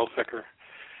 Wisconsin, Lee Helficker.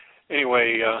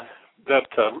 Anyway, that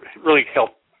really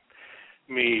helped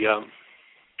me,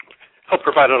 helped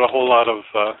provided a whole lot of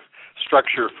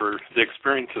structure for the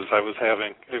experiences I was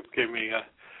having. It gave me a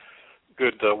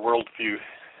good worldview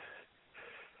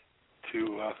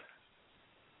to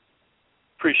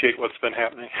appreciate what's been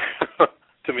happening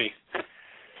to me.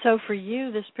 So for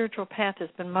you, the spiritual path has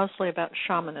been mostly about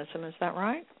shamanism, is that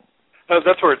right?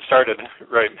 That's where it started,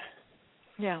 right?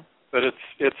 Yeah. But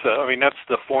it's I mean, that's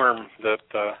the form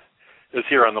that is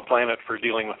here on the planet for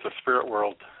dealing with the spirit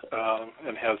world,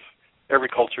 and has every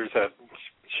culture's had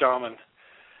shaman,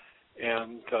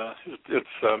 and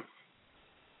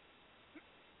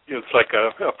it's like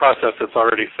a process that's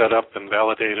already set up and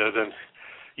validated and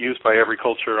used by every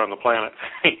culture on the planet.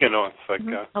 You know, it's like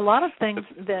a lot of things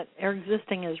that are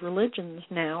existing as religions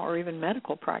now, or even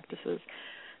medical practices,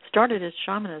 started as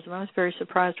shamanism. I was very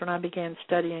surprised when I began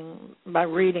studying by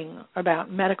reading about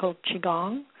medical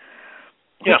qigong,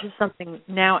 which is something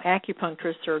now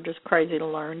acupuncturists are just crazy to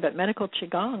learn. But medical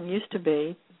qigong used to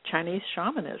be Chinese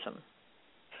shamanism.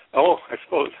 Oh, I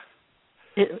suppose.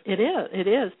 It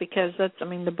is because that's, I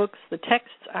mean, the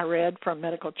texts I read from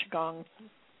medical qigong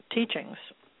teachings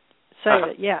say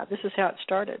that, this is how it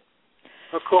started.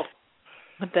 Oh, cool.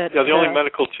 But that, the only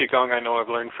medical qigong I know I've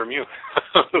learned from you.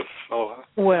 So,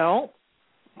 well,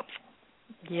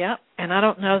 yeah, and I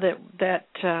don't know that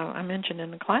I mentioned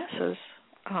in the classes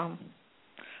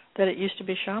that it used to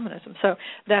be shamanism. So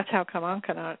that's how come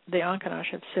the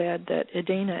Ankanash have said that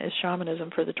Adina is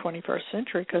shamanism for the 21st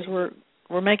century, because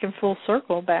we're making full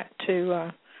circle back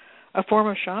to a form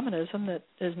of shamanism that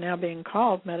is now being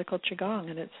called medical qigong,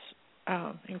 and it's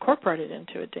incorporated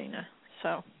into Adina.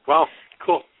 So wow,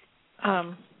 cool.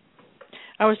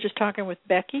 I was just talking with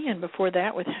Becky, and before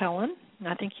that with Helen, and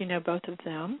I think you know both of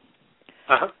them.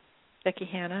 Becky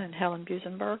Hanna and Helen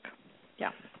Busenberg.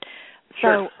 Yeah.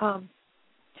 Sure.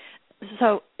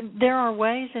 So there are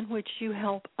ways in which you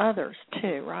help others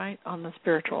too, right, on the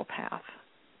spiritual path.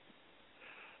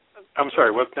 I'm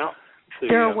sorry, what now?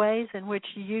 There are ways in which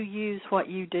you use what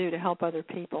you do to help other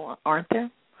people, aren't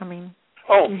there? I mean,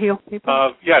 you heal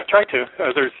people? Yeah, try to.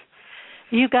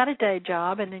 You got a day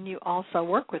job, and then you also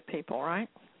work with people, right?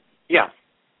 Yeah.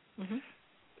 Mm-hmm.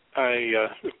 I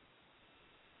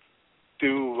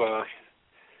do, I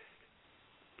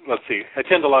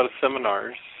attend a lot of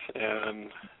seminars and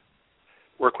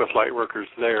work with light workers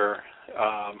there.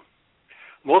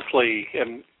 Mostly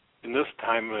in this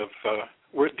time of,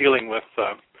 we're dealing with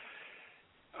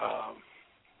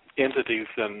entities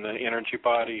in the energy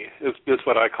body, is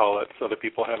what I call it. So other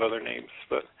people have other names,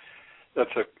 but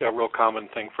that's a real common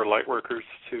thing for light workers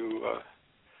to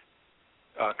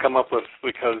come up with,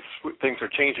 because things are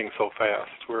changing so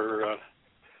fast. We're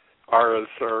auras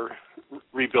are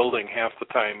rebuilding half the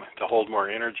time to hold more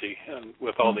energy, and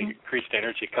with all the increased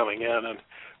energy coming in, and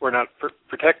we're not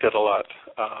protected a lot.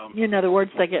 In other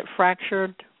words, they get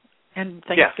fractured and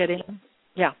things get in?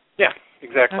 Yeah. Yeah,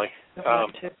 exactly.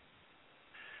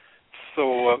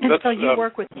 So you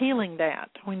work with healing that.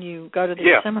 When you go to these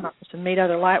seminars and meet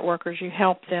other light workers, you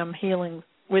help them healing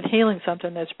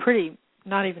something that's pretty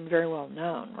not even very well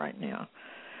known right now.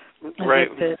 Right.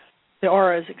 The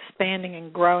aura is expanding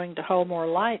and growing to hold more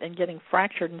light and getting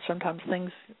fractured, and sometimes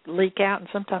things leak out and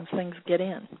sometimes things get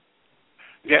in.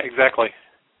 Yeah, exactly.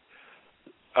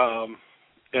 And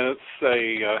it's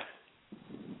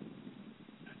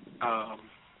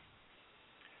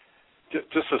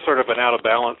just a sort of an out of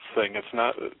balance thing.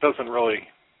 It doesn't really,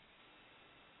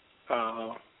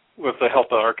 with the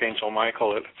help of Archangel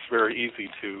Michael, it's very easy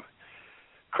to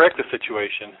correct the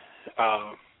situation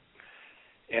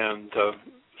and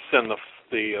send the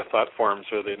the thought forms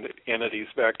or the entities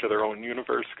back to their own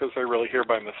universe, because they're really here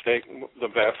by mistake, the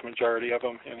vast majority of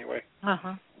them anyway.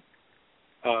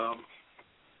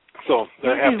 So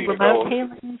they're happy to go. Remote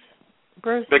healings,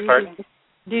 Bruce? Beg pardon?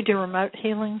 Do you do remote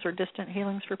healings or distant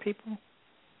healings for people?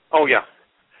 Oh, yeah.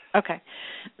 Okay.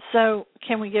 So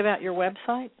can we give out your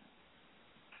website?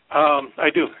 I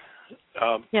do.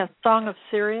 Yeah, Song of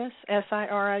Sirius,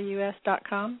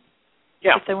 SIRIUS.com.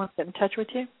 Yeah. If they want to get in touch with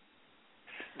you.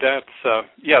 That's,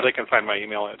 they can find my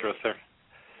email address there.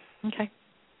 Okay.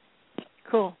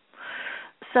 Cool.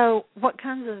 So what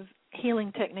kinds of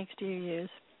healing techniques do you use?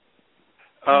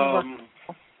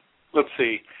 Let's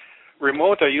see.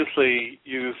 Remote, I usually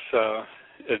use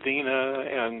Adina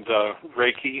and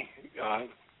Reiki.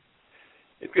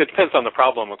 It depends on the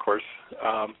problem, of course.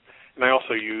 And I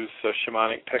also use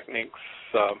shamanic techniques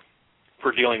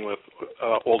for dealing with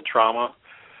old trauma,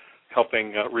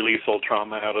 helping release old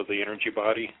trauma out of the energy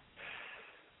body.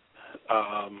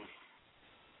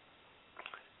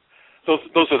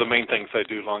 Those are the main things I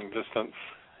do long distance.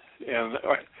 And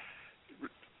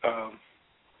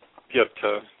get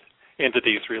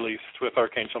entities released with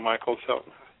Archangel Michael's help.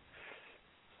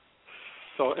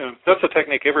 So and that's a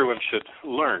technique everyone should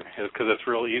learn because it's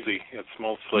real easy. It's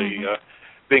mostly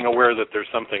being aware that there's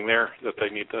something there that they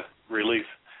need to release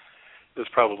is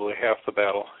probably half the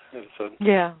battle.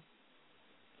 Yeah,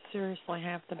 seriously,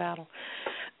 half the battle.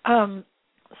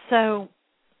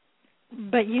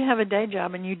 But you have a day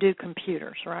job and you do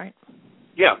computers, right?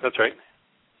 Yeah, that's right.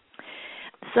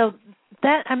 So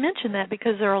that I mention that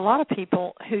because there are a lot of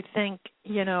people who think,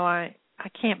 I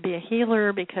can't be a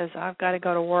healer because I've got to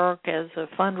go to work as a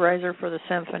fundraiser for the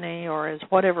symphony or as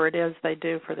whatever it is they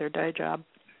do for their day job.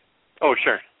 Oh,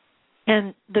 sure.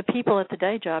 And the people at the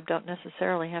day job don't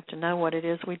necessarily have to know what it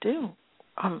is we do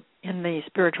in the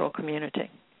spiritual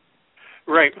community.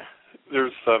 Right.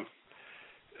 There's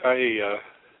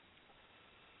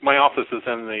my office is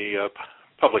in the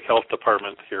public health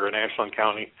department here in Ashland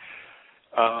County.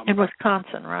 In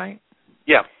Wisconsin, right?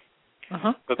 Yeah.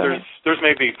 But Go ahead. there's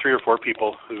maybe 3 or 4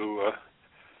 people who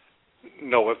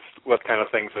know what kind of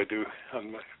things I do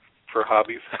for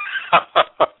hobbies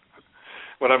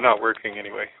when I'm not working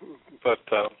anyway. But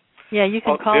yeah, you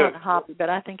can call it a hobby, but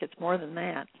I think it's more than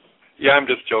that. Yeah, I'm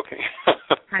just joking.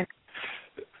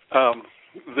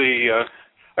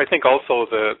 I think also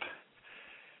that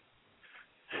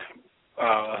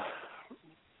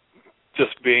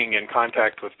just being in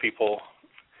contact with people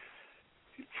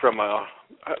from a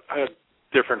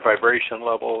different vibration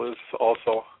level is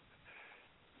also,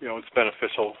 it's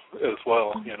beneficial as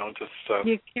well.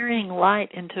 You're carrying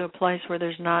light into a place where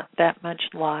there's not that much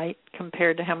light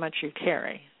compared to how much you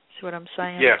carry. See what I'm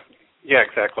saying? Yeah,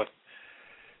 exactly.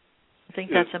 I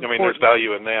think that's important. There's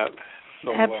value in that.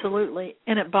 So, absolutely.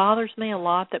 And it bothers me a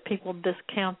lot that people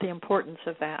discount the importance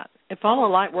of that. If all the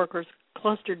light workers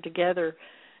clustered together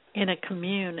in a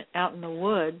commune out in the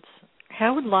woods,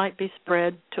 how would light be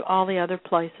spread to all the other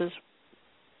places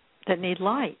that need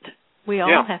light? We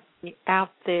all have to be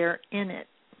out there in it.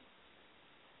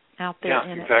 Out there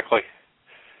in exactly. it.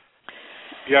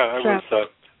 Yeah, I was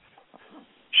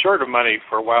short of money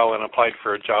for a while and applied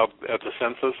for a job at the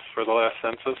census for the last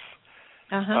census,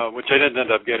 which I didn't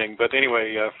end up getting. But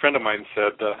anyway, a friend of mine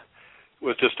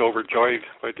was just overjoyed.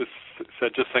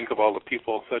 Just think of all the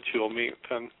people that you'll meet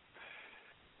and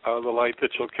the light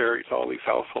that you'll carry to all these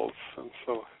households. And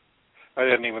so I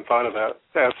hadn't even thought of that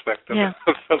aspect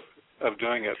of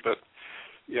doing it. But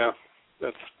yeah,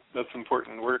 that's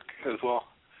important work as well.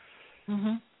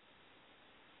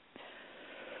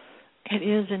 It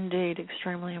is indeed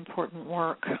extremely important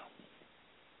work.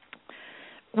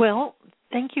 Well,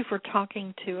 thank you for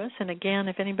talking to us. And again,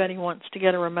 if anybody wants to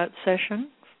get a remote session,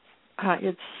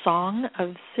 it's Song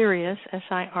of Sirius,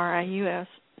 SIRIUS.com.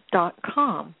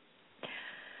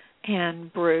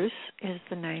 And Bruce is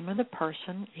the name of the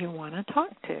person you want to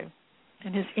talk to.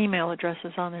 And his email address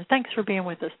is on there. Thanks for being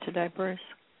with us today, Bruce.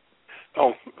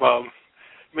 Oh,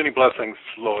 many blessings,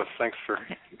 Lois. Thanks for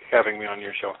having me on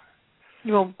your show.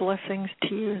 Well, blessings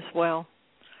to you as well.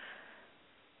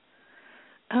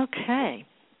 Okay.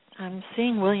 I'm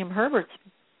seeing William Herbert's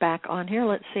back on here.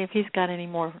 Let's see if he's got any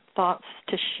more thoughts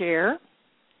to share.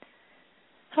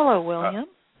 Hello, William.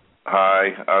 Hi.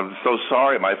 I'm so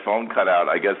sorry. My phone cut out.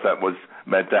 I guess that was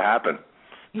meant to happen.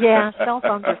 Yeah, cell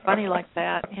phones are funny like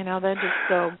that. They just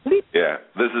go bleep. Yeah.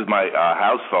 This is my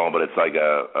house phone, but it's like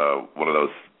one of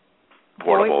those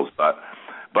portables.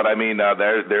 But I mean,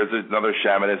 there's another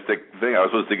shamanistic thing. I was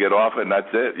supposed to get off, and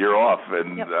that's it. You're off.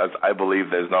 And I believe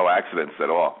there's no accidents at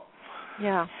all.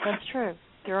 Yeah, that's true.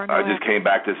 There are no I just came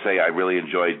back to say I really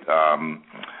enjoyed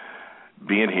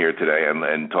being here today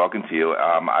and talking to you.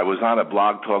 I was on a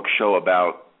blog talk show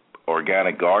about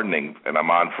organic gardening, and I'm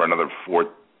on for another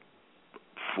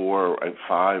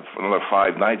another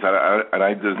 5 nights.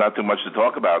 There's not too much to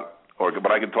talk about,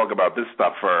 but I can talk about this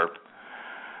stuff for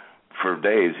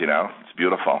days. It's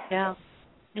beautiful. Yeah.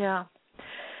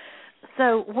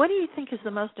 So what do you think is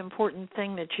the most important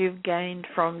thing that you've gained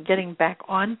from getting back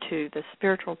onto the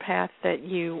spiritual path that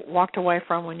you walked away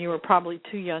from when you were probably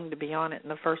too young to be on it in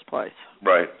the first place?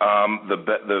 Right.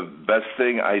 The best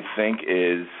thing, I think,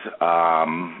 is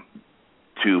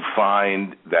to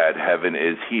find that heaven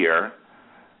is here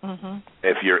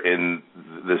if you're in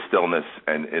the stillness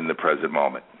and in the present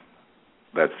moment.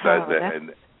 That's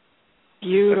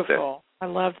beautiful. I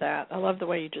love that. I love the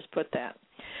way you just put that.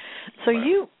 So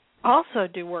you also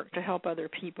do work to help other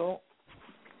people,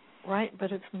 right?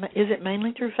 But is it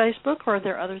mainly through Facebook, or are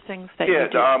there other things that you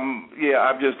do?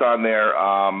 I'm just on there.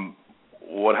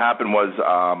 What happened was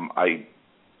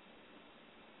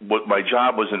my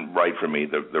job wasn't right for me,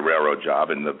 the railroad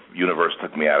job, and the universe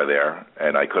took me out of there,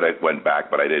 and I could have went back,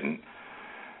 but I didn't.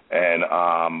 And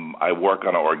I work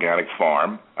on an organic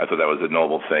farm. I thought that was a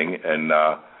noble thing. And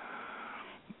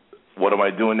what am I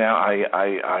doing now?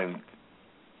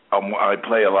 I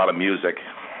play a lot of music.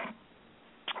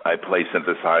 I play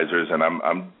synthesizers, and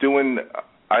I'm doing.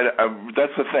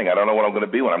 That's the thing. I don't know what I'm going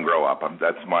to be when I grow up.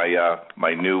 That's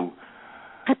my new.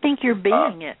 I think you're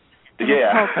being it.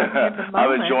 Yeah,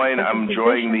 I'm enjoying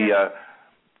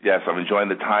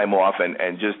the time off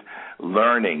and just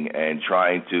learning and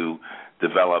trying to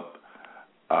develop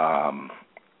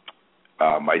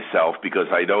myself, because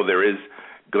I know there is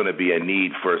going to be a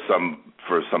need for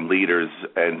some leaders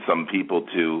and some people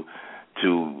to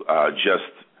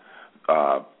just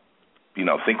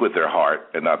think with their heart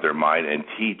and not their mind, and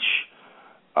teach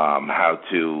how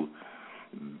to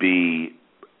be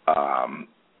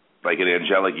like an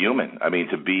angelic human. I mean,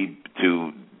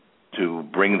 to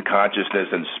bring consciousness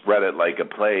and spread it like a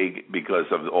plague because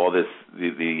of all the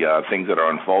things that are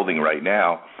unfolding right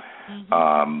now.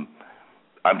 I'm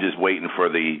just waiting for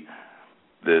the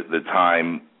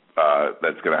time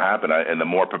that's going to happen, and the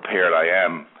more prepared I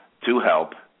am to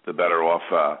help, the better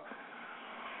off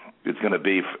it's going to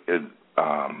be.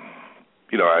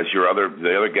 As the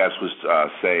other guest was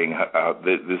saying,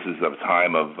 this is a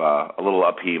time of a little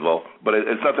upheaval, but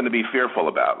it's nothing to be fearful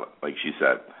about, like she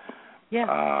said.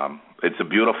 Yeah. It's a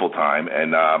beautiful time,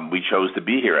 and we chose to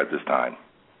be here at this time.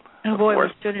 Oh, boy, we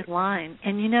stood in line.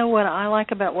 And you know what I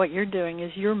like about what you're doing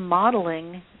is you're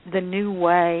modeling the new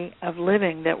way of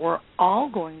living that we're all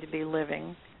going to be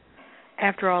living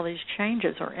after all these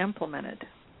changes are implemented.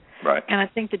 Right. And I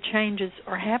think the changes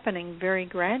are happening very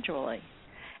gradually.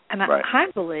 And I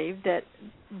believe that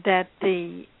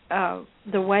the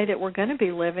way that we're going to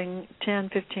be living 10,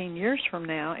 15 years from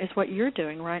now is what you're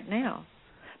doing right now,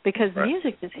 because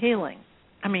music is healing.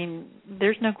 I mean,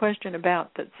 there's no question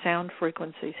about that sound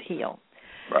frequencies heal.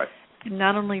 Right. And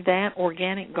not only that,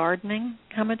 organic gardening,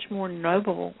 how much more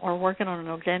noble, or working on an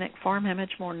organic farm, how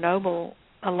much more noble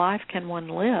a life can one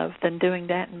live than doing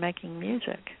that and making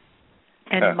music?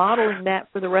 And modeling that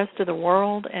for the rest of the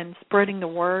world and spreading the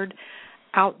word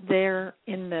out there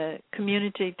in the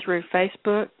community through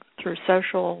Facebook, through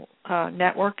social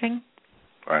networking,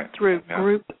 through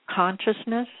group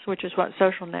consciousness, which is what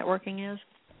social networking is.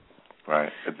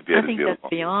 Right. I think that's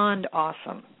beyond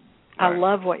awesome. I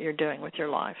love what you're doing with your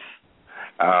life.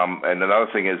 And another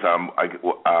thing is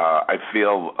I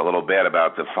feel a little bad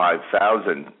about the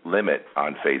 5,000 limit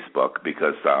on Facebook,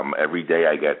 because every day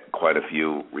I get quite a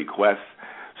few requests.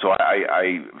 So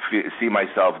I see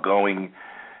myself going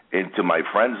into my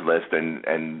friends list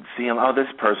and seeing,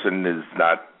 this person is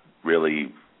not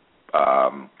really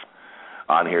on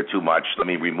here too much. Let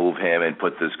me remove him and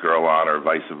put this girl on, or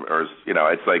vice versa.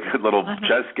 It's like a little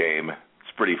chess game.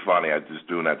 It's pretty funny. I'm just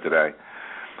doing that today.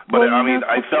 But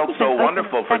I felt so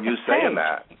wonderful from you saying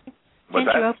that. Didn't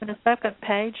you open a second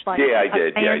page? I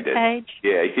did. Page?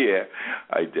 Yeah,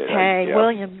 I did. Hey,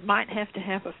 William might have to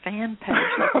have a fan page.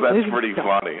 That's pretty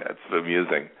funny. That's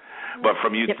amusing. But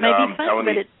from you telling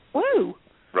me, woo.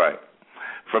 Right.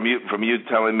 From you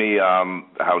telling me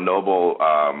how noble,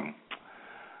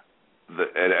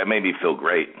 it made me feel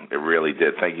great. It really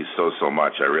did. Thank you so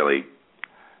much. I really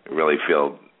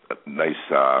feel a nice,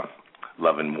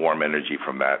 love and warm energy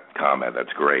from that comment.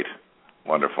 That's great.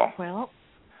 Wonderful. Well,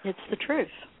 it's the truth.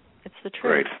 It's the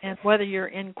truth. Great. And whether you're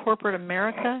in corporate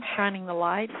America shining the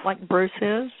light like Bruce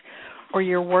is, or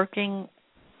you're working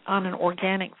on an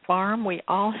organic farm, we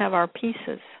all have our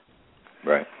pieces.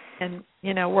 Right. And,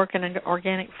 working an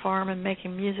organic farm and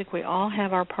making music, we all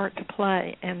have our part to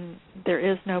play. And there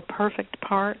is no perfect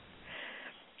part.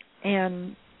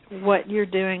 And what you're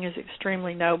doing is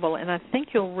extremely noble, and I think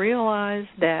you'll realize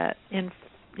that in,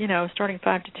 starting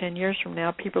 5 to 10 years from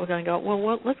now, people are going to go,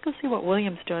 well, let's go see what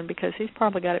William's doing because he's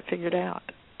probably got it figured out.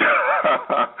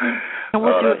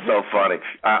 That's so funny.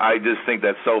 I just think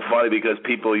that's so funny because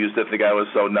people used to think I was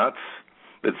so nuts.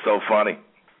 It's so funny.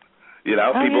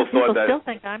 People thought that. People still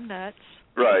think I'm nuts.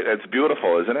 Right. It's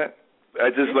beautiful, isn't it?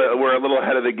 We're a little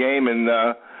ahead of the game, and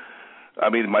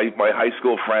my high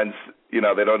school friends, they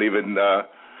don't even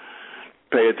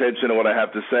pay attention to what I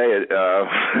have to say.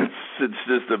 It's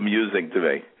just amusing to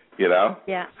me,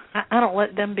 Yeah, I don't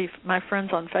let them be my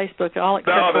friends on Facebook at all.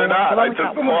 No, they're not. I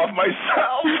took them off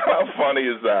myself. How funny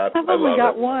is that? I've only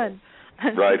got one.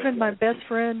 Right. Even my best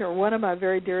friend or one of my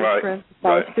very dearest friends since I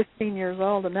was 15 years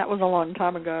old, and that was a long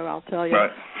time ago, I'll tell you. Right.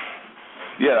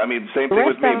 Yeah, same thing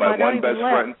with me. My one best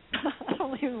friend.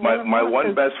 My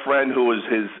one best friend who was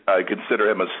I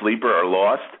consider him a sleeper or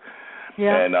lost.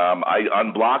 Yeah. And I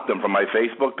unblocked him from my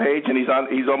Facebook page, and he's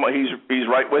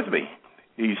right with me.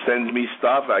 He sends me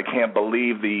stuff. I can't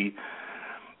believe the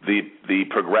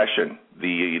progression,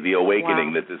 the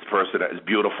awakening that this person is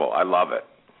beautiful. I love it.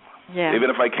 Yeah. Even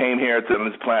if I came here to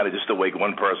this planet just to wake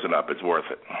one person up, it's worth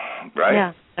it, right?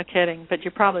 Yeah, no kidding. But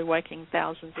you're probably waking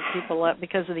thousands of people up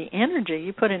because of the energy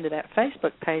you put into that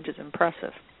Facebook page is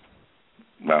impressive.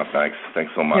 Well, thanks.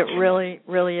 Thanks so much. It really,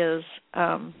 really is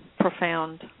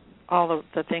profound. All of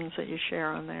the things that you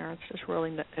share on there, it's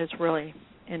really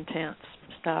intense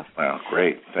stuff. Wow,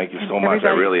 great. Thank you so much. I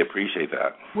really appreciate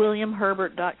that.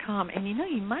 WilliamHerbert.com. And you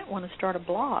might want to start a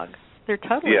blog. They're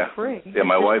totally free. Yeah,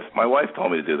 my wife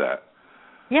told me to do that.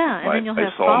 Yeah, and then you'll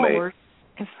have followers.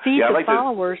 And feed the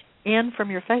followers in from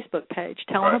your Facebook page.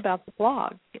 Tell them about the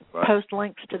blog. Right. Post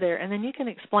links to there. And then you can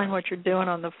explain what you're doing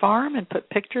on the farm and put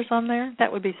pictures on there. That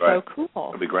would be so cool.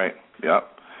 That would be great. Yeah.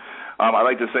 I'd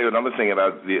like to say another thing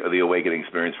about the awakening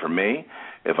experience for me.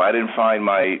 If I didn't find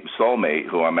my soulmate,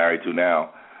 who I'm married to now,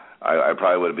 I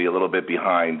probably would be a little bit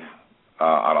behind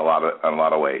on a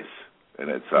lot of ways. And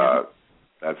it's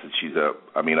I've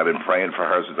been praying for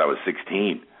her since I was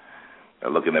 16. I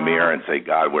look in the mirror and say,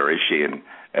 God, where is she? And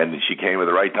she came at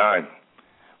the right time.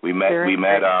 We met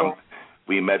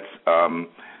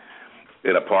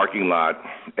in a parking lot,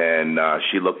 and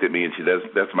she looked at me and she said,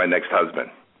 that's my next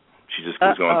husband. She just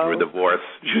was going through a divorce.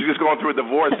 She was just going through a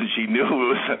divorce, and she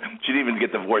knew she didn't even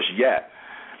get divorced yet.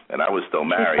 And I was still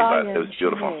married, but it was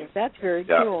beautiful. That's very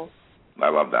cool. I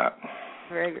love that.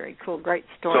 Very, very cool. Great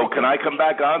story. So can I come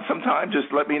back on sometime?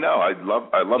 Just let me know. I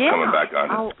love coming back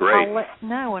on. It's great. I'll let you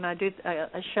know when I do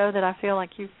a show that I feel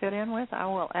like you fit in with. I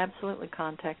will absolutely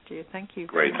contact you. Thank you.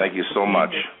 Great. Thank you so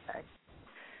much.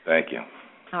 Thank you.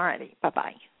 All righty.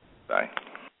 Bye-bye. Bye.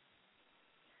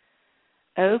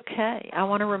 Okay. I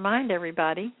want to remind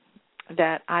everybody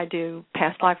that I do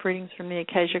past life readings from the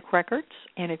Akashic Records,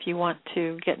 and if you want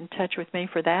to get in touch with me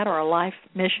for that or a life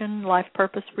mission, life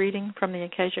purpose reading from the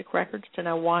Akashic Records to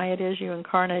know why it is you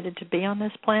incarnated to be on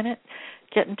this planet,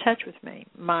 get in touch with me.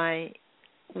 My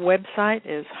website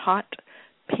is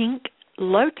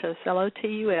hotpinklotus,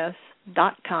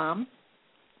 LOTUS.com.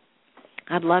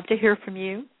 I'd love to hear from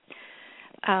you.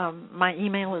 My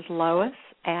email is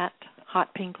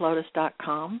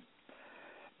lois@hotpinklotus.com.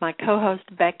 My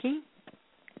co-host, Becky,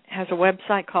 has a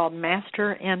website called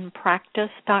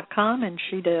masterinpractice.com, and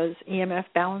she does EMF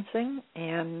balancing,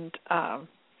 and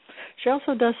she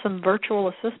also does some virtual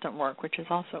assistant work, which is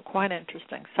also quite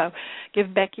interesting. So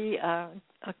give Becky a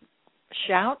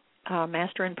shout,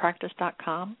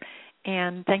 masterinpractice.com,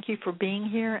 and thank you for being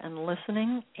here and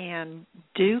listening, and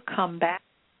do come back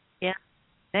in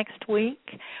next week.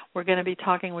 We're going to be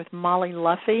talking with Molly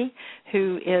Luffy,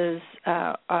 who is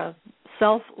a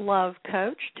self-love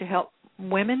coach to help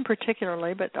women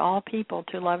particularly, but all people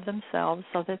to love themselves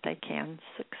so that they can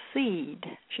succeed.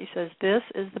 She says this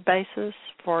is the basis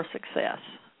for success,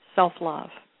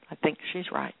 self-love. I think she's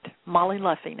right. Molly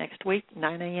Luffy next week,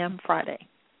 9 a.m. Friday.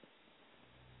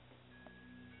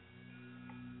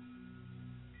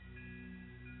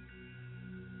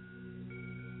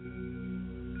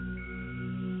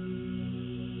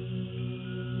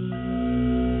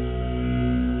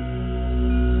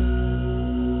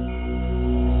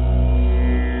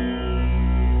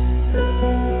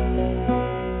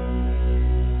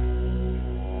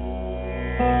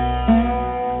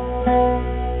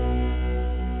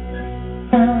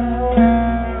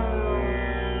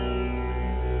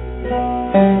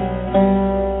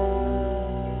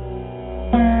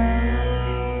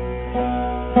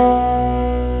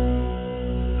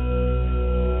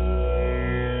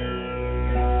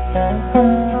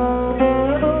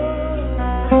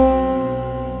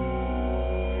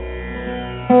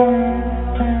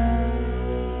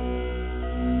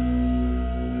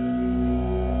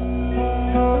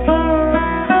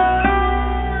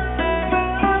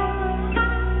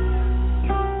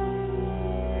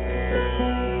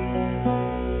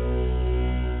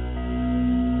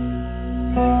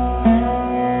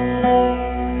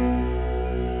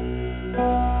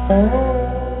 Oh.